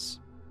audience.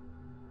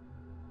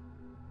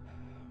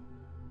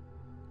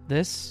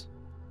 This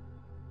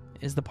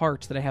is the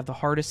part that I have the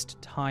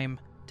hardest time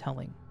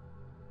telling.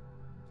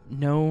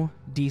 No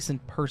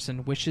decent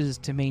person wishes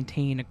to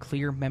maintain a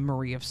clear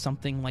memory of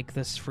something like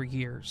this for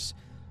years.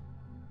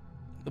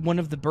 One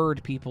of the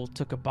bird people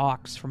took a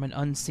box from an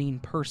unseen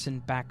person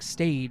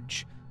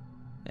backstage,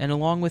 and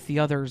along with the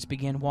others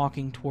began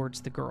walking towards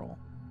the girl,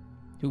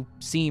 who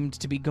seemed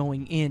to be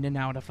going in and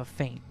out of a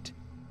faint.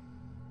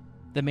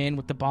 The man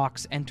with the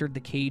box entered the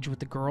cage with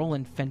the girl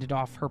and fended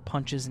off her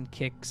punches and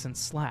kicks and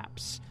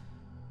slaps.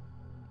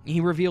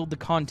 He revealed the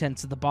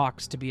contents of the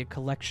box to be a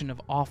collection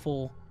of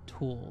awful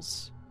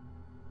tools.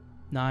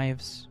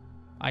 Knives,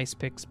 ice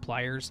picks,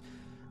 pliers.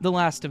 The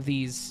last of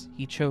these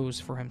he chose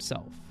for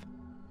himself.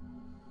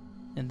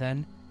 And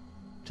then,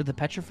 to the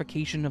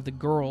petrification of the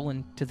girl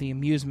and to the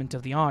amusement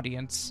of the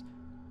audience,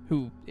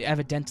 who,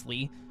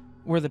 evidently,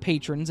 were the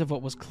patrons of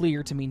what was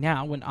clear to me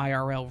now an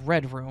IRL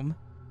Red Room,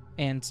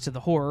 and to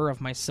the horror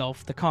of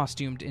myself, the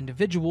costumed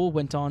individual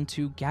went on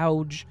to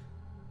gouge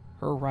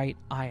her right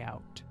eye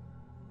out,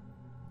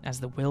 as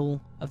the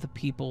will of the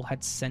people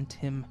had sent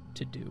him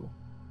to do.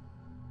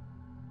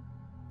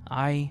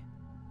 I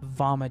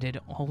vomited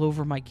all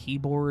over my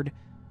keyboard,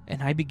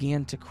 and I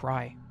began to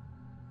cry.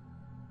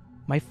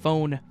 My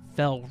phone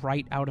fell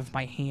right out of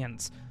my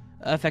hands,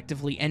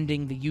 effectively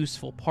ending the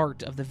useful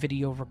part of the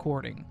video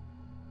recording.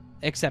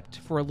 Except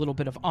for a little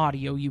bit of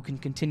audio you can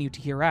continue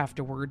to hear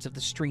afterwards of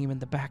the stream in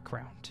the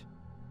background.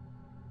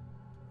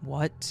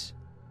 What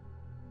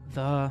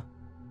the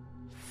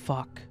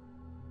fuck?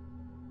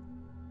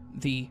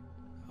 The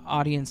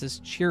audience's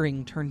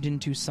cheering turned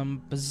into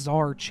some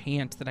bizarre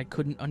chant that I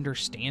couldn't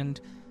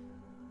understand,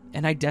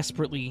 and I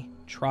desperately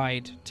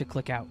tried to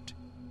click out.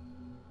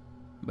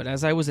 But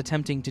as I was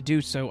attempting to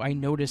do so, I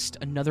noticed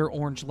another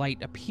orange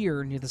light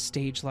appear near the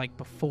stage like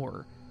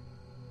before.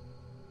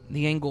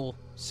 The angle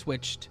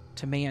switched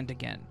to manned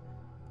again,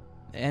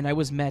 and I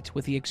was met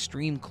with the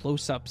extreme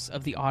close-ups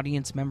of the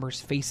audience members'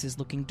 faces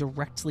looking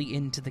directly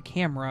into the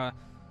camera,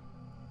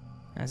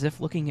 as if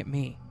looking at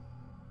me.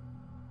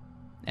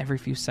 Every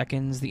few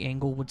seconds, the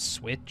angle would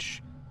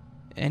switch,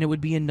 and it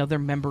would be another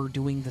member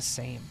doing the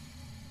same.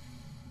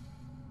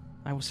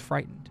 I was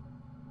frightened.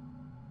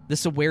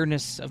 This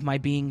awareness of my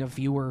being a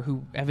viewer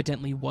who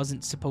evidently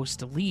wasn't supposed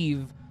to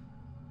leave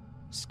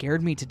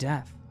scared me to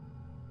death.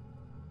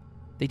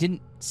 They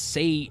didn't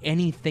say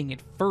anything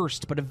at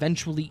first, but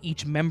eventually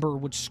each member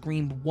would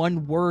scream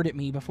one word at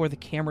me before the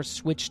camera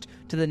switched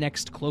to the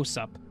next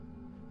close-up.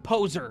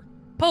 Poser!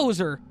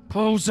 Poser!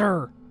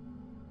 Poser!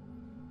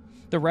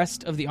 The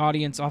rest of the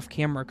audience off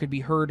camera could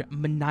be heard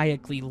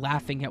maniacally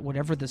laughing at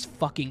whatever this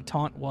fucking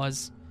taunt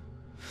was.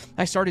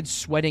 I started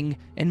sweating,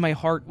 and my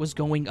heart was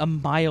going a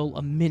mile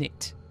a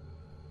minute.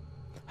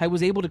 I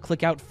was able to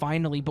click out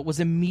finally, but was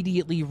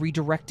immediately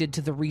redirected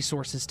to the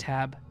resources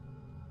tab.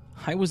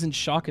 I was in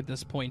shock at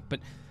this point,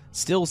 but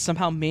still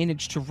somehow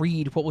managed to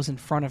read what was in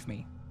front of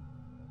me.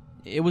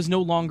 It was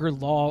no longer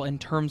law and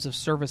terms of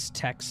service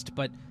text,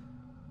 but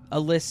a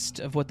list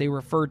of what they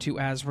referred to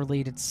as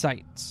related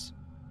sites.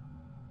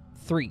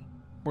 3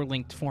 were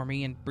linked for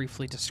me and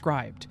briefly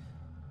described.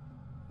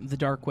 The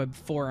dark web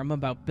forum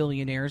about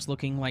billionaires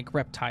looking like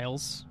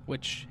reptiles,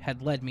 which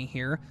had led me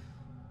here.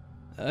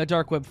 A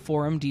dark web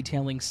forum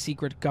detailing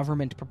secret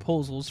government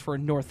proposals for a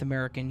North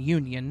American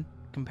Union,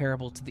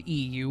 comparable to the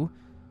EU.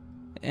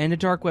 And a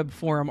dark web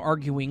forum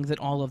arguing that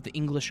all of the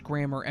English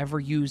grammar ever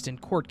used in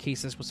court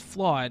cases was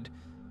flawed,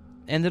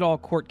 and that all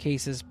court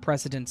cases,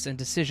 precedents, and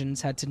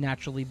decisions had to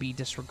naturally be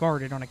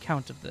disregarded on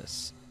account of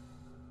this.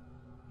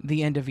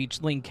 The end of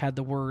each link had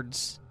the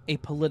words, "a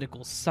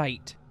political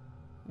site,"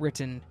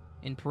 written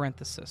in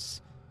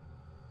parentheses.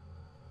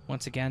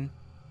 Once again,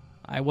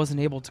 I wasn't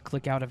able to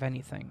click out of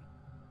anything,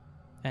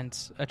 and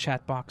a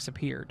chat box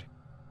appeared.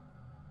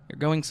 "You're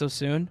going so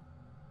soon?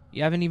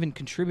 You haven't even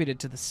contributed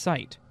to the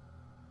site.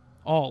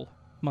 All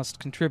must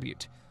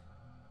contribute.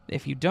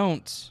 If you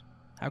don't,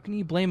 how can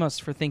you blame us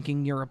for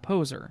thinking you're a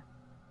poser?"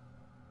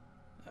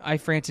 I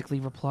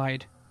frantically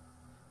replied,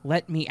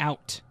 "Let me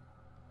out."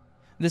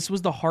 This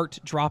was the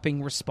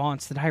heart-dropping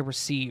response that I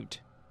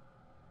received.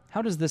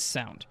 How does this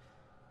sound?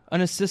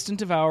 "An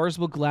assistant of ours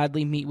will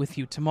gladly meet with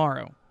you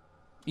tomorrow.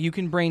 You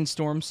can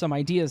brainstorm some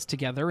ideas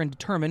together and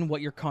determine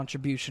what your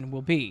contribution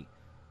will be.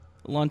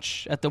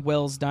 Lunch at the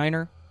Wells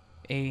Diner?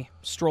 A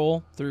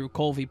stroll through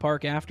Colvey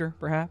Park after,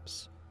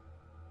 perhaps?"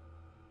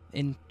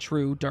 In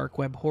true dark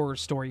web horror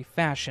story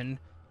fashion,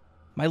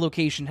 my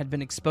location had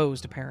been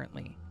exposed,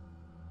 apparently.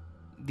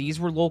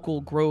 These were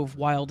local Grove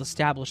Wild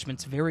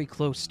establishments very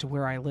close to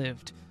where I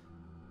lived.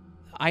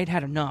 I'd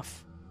had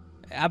enough.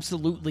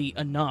 Absolutely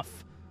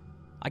enough.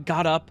 I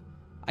got up,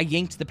 I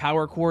yanked the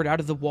power cord out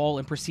of the wall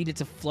and proceeded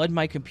to flood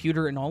my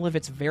computer and all of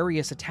its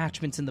various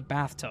attachments in the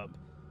bathtub.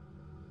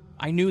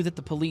 I knew that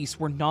the police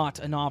were not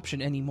an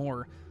option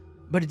anymore,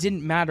 but it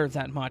didn't matter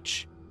that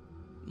much.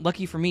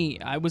 Lucky for me,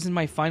 I was in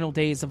my final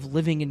days of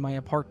living in my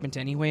apartment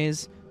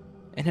anyways,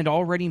 and had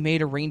already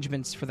made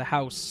arrangements for the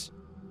house.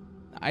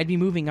 I'd be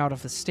moving out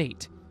of the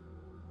state.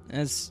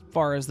 As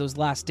far as those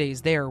last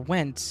days there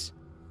went,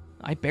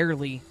 I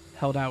barely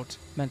held out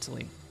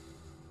mentally.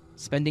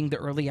 Spending the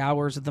early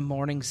hours of the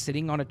morning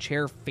sitting on a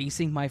chair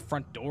facing my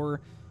front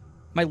door,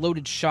 my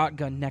loaded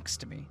shotgun next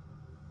to me.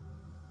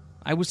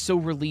 I was so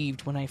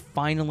relieved when I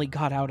finally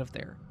got out of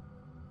there,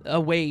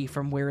 away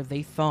from where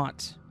they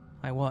thought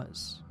I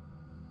was.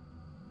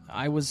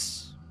 I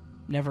was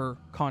never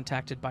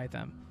contacted by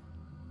them,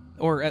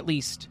 or at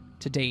least,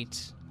 to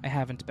date, I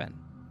haven't been.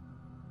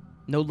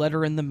 No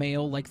letter in the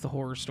mail like the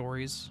horror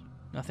stories,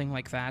 nothing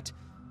like that.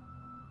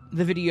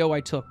 The video I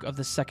took of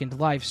the second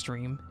live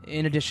stream,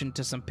 in addition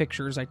to some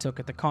pictures I took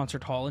at the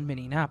concert hall in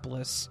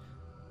Minneapolis,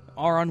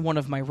 are on one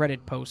of my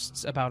Reddit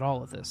posts about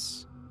all of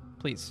this.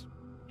 Please,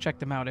 check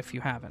them out if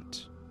you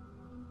haven't.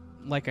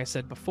 Like I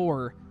said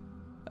before,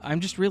 I'm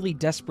just really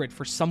desperate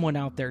for someone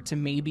out there to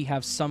maybe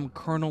have some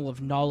kernel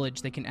of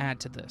knowledge they can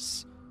add to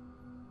this.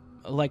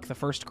 Like the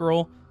first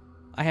girl,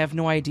 I have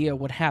no idea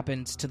what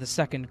happened to the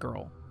second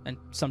girl, and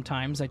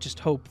sometimes I just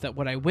hope that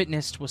what I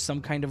witnessed was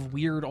some kind of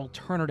weird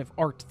alternative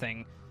art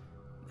thing.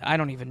 I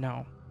don't even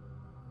know.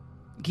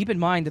 Keep in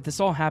mind that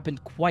this all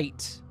happened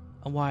quite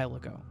a while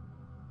ago.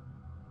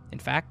 In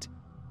fact,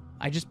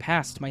 I just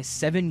passed my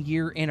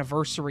 7-year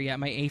anniversary at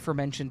my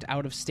aforementioned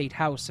out-of-state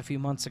house a few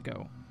months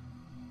ago.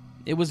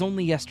 It was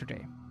only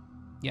yesterday,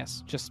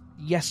 yes, just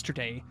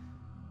yesterday,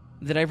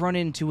 that I've run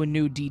into a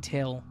new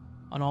detail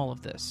on all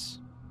of this.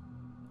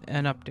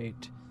 An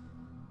update.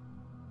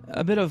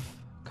 A bit of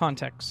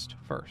context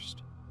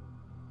first.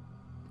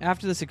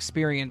 After this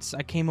experience,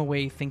 I came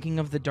away thinking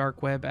of the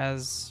dark web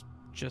as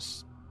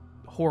just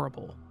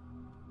horrible.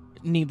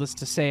 Needless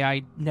to say,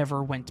 I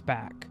never went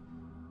back.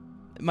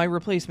 My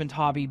replacement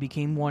hobby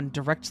became one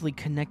directly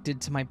connected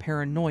to my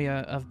paranoia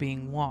of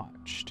being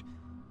watched.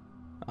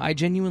 I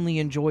genuinely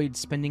enjoyed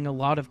spending a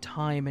lot of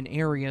time in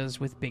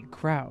areas with big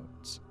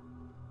crowds.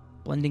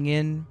 Blending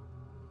in,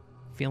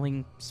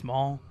 feeling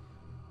small.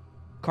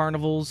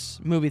 Carnivals,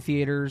 movie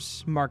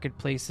theaters,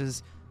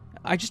 marketplaces.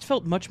 I just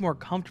felt much more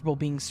comfortable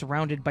being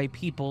surrounded by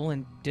people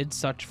and did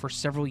such for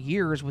several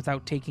years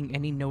without taking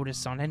any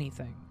notice on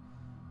anything.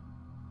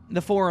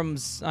 The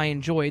forums I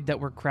enjoyed that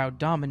were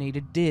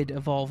crowd-dominated did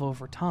evolve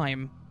over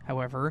time,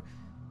 however,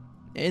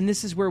 and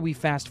this is where we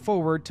fast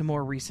forward to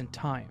more recent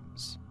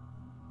times.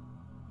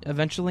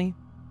 Eventually,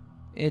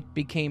 it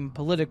became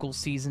political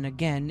season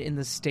again in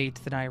the state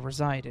that I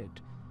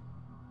resided.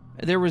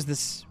 There was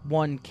this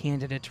one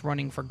candidate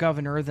running for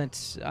governor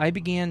that I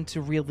began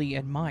to really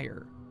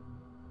admire.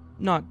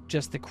 Not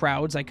just the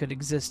crowds I could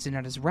exist in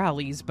at his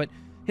rallies, but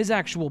his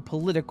actual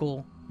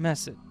political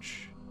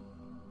message.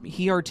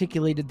 He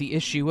articulated the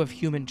issue of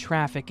human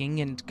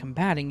trafficking and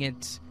combating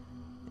it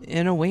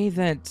in a way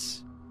that,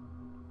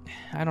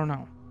 I don't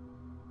know,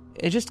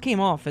 it just came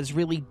off as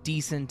really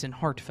decent and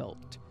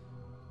heartfelt.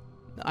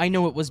 I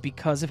know it was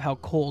because of how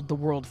cold the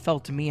world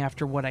felt to me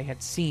after what I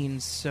had seen,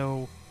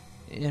 so,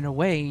 in a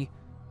way,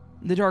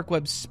 the dark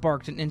web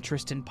sparked an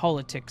interest in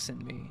politics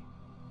in me.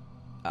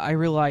 I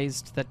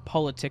realized that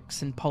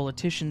politics and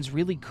politicians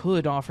really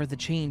could offer the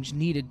change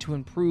needed to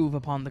improve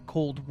upon the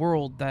cold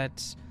world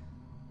that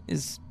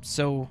is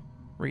so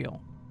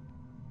real.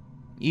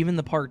 Even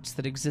the parts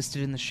that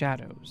existed in the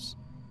shadows.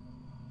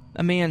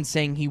 A man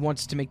saying he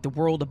wants to make the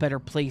world a better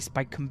place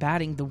by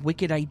combating the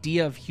wicked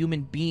idea of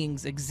human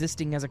beings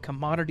existing as a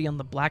commodity on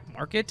the black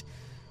market?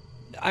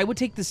 I would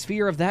take the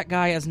sphere of that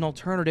guy as an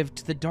alternative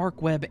to the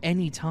dark web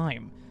any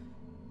time.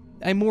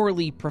 I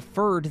morally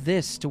preferred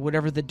this to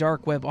whatever the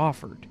dark web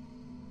offered,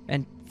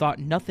 and thought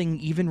nothing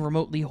even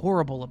remotely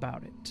horrible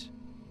about it.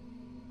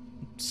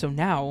 So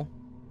now,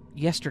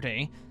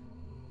 yesterday,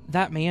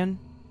 that man,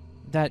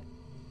 that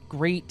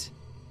great,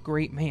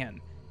 great man,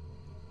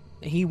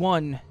 he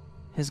won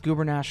his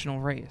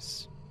gubernatorial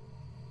race.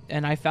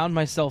 And I found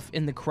myself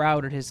in the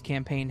crowd at his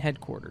campaign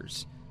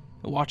headquarters,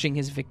 watching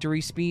his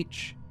victory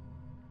speech.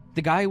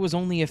 The guy was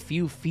only a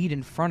few feet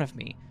in front of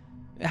me.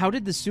 How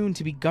did the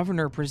soon-to-be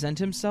governor present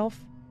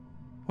himself?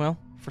 Well,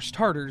 for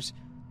starters,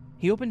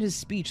 he opened his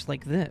speech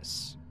like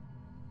this.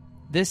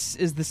 This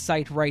is the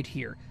site right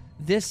here.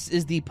 This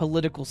is the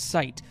political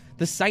site.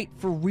 The site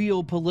for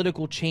real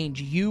political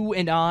change. You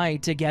and I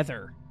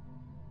together.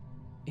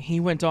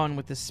 He went on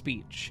with the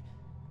speech.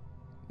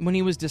 When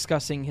he was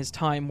discussing his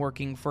time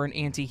working for an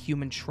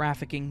anti-human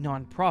trafficking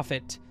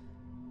nonprofit,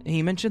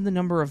 he mentioned the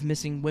number of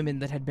missing women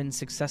that had been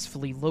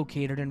successfully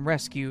located and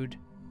rescued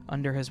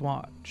under his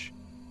watch.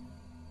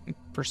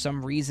 For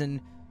some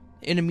reason,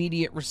 in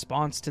immediate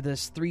response to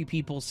this, 3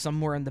 people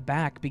somewhere in the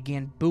back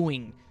began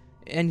booing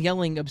and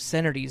yelling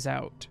obscenities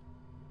out,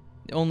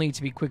 only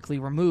to be quickly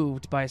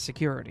removed by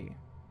security.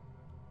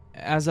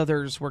 As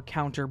others were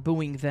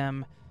counter-booing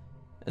them,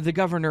 the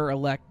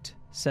governor-elect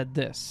said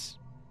this: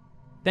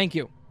 "Thank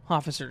you,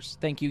 officers,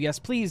 thank you. Yes,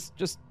 please,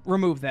 just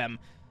remove them.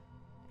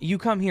 You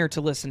come here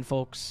to listen,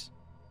 folks,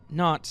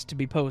 not to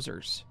be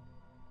posers."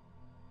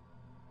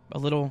 A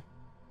little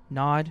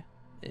nod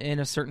in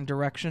a certain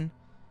direction.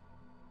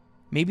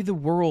 Maybe the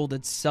world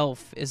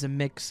itself is a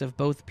mix of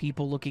both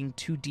people looking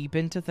too deep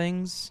into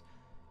things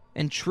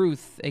and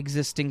truth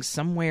existing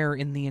somewhere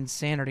in the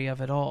insanity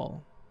of it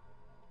all.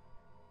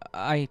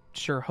 I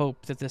sure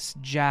hope that this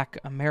Jack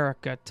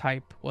America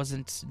type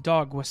wasn't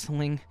dog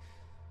whistling.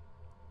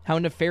 How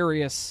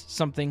nefarious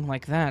something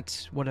like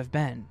that would have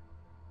been.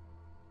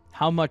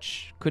 How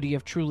much could he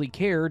have truly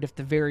cared if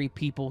the very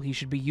people he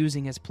should be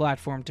using his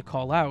platform to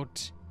call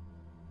out,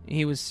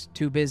 he was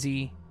too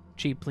busy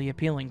cheaply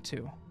appealing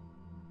to?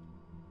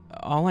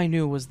 All I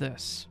knew was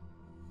this.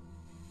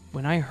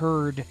 When I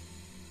heard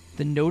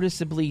the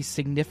noticeably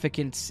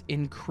significant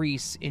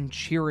increase in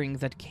cheering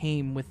that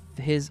came with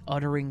his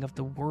uttering of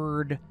the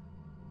word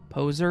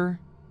poser,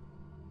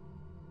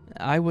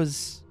 I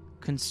was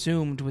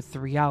consumed with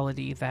the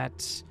reality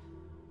that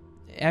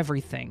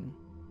everything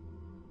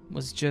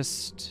was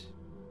just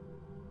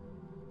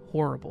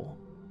horrible.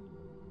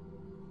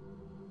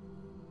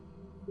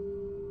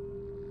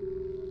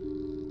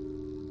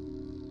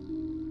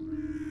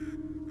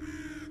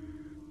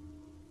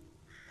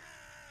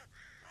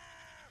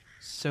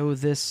 So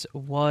this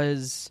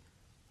was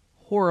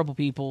Horrible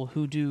People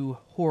Who Do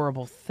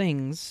Horrible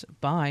Things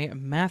by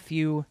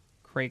Matthew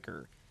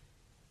Craker.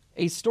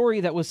 A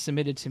story that was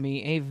submitted to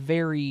me a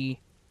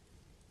very,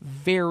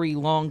 very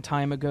long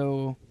time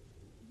ago.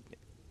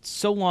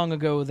 So long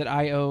ago that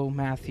I owe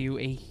Matthew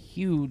a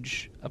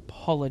huge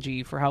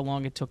apology for how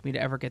long it took me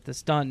to ever get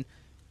this done.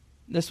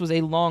 This was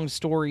a long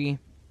story,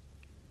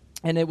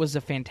 and it was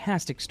a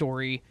fantastic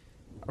story.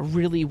 A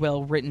really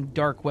well-written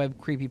dark web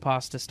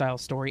creepypasta style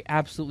story.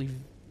 Absolutely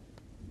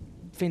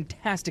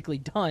fantastically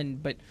done,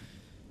 but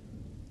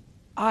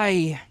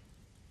I'm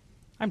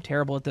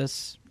terrible at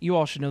this. You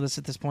all should know this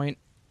at this point.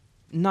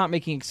 Not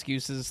making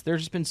excuses.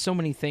 There's just been so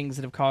many things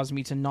that have caused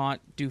me to not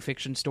do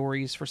fiction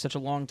stories for such a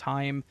long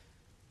time.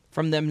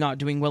 From them not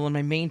doing well on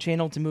my main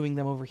channel, to moving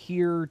them over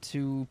here,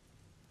 to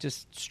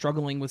just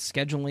struggling with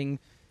scheduling.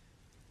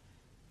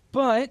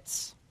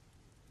 But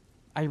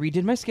I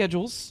redid my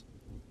schedules,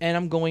 and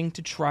I'm going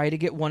to try to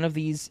get one of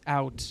these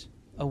out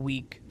a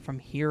week from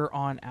here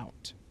on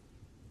out.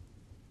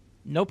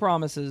 No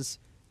promises,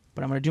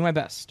 but I'm going to do my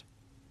best.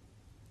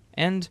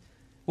 And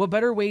what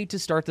better way to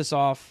start this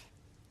off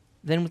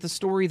than with a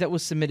story that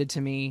was submitted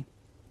to me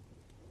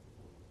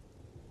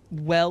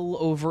well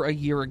over a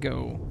year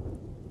ago.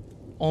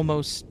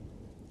 Almost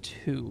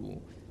 2.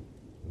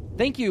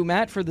 Thank you,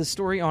 Matt, for the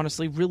story.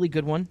 Honestly, really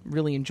good one.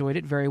 Really enjoyed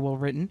it. Very well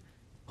written.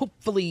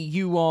 Hopefully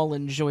you all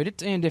enjoyed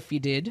it, and if you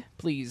did,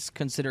 please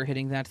consider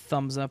hitting that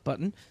thumbs up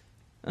button.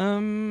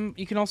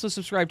 You can also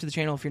subscribe to the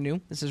channel if you're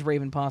new. This is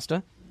Raven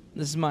Pasta.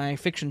 This is my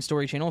fiction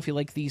story channel if you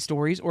like these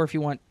stories, or if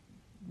you want,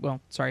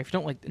 well, sorry, if you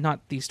don't like,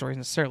 not these stories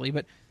necessarily,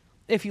 but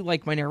if you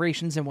like my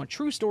narrations and want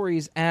true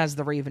stories as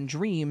The Raven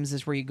Dreams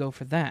is where you go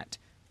for that.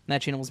 And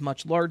that channel is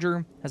much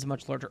larger, has a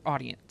much larger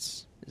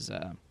audience. Is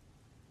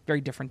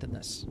very different than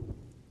this.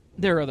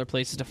 There are other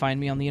places to find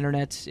me on the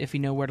internet if you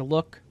know where to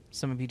look.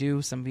 Some of you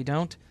do, some of you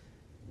don't.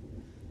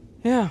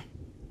 Yeah.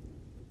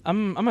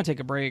 I'm gonna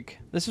take a break.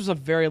 This was a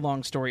very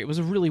long story. It was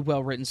a really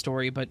well-written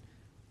story, but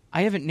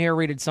I haven't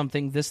narrated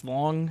something this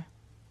long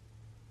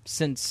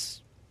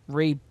since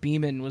Ray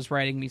Beeman was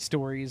writing me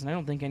stories, and I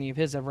don't think any of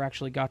his ever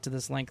actually got to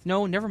this length.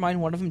 No, never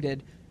mind, one of them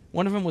did.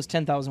 One of them was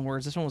 10,000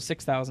 words. This one was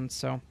 6,000,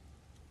 so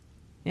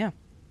yeah.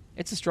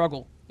 It's a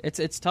struggle.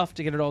 It's tough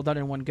to get it all done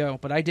in one go,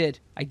 but I did.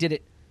 I did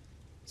it.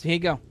 So here you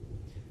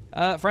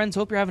go. Friends,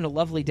 hope you're having a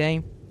lovely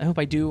day. I hope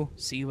I do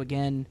see you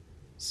again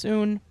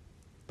soon.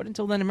 But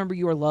until then, remember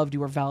you are loved,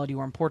 you are valid, you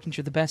are important,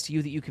 you're the best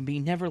you that you can be.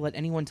 Never let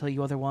anyone tell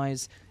you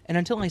otherwise. And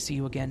until I see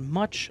you again,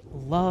 much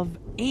love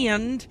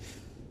and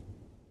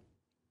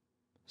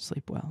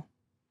Sleep well.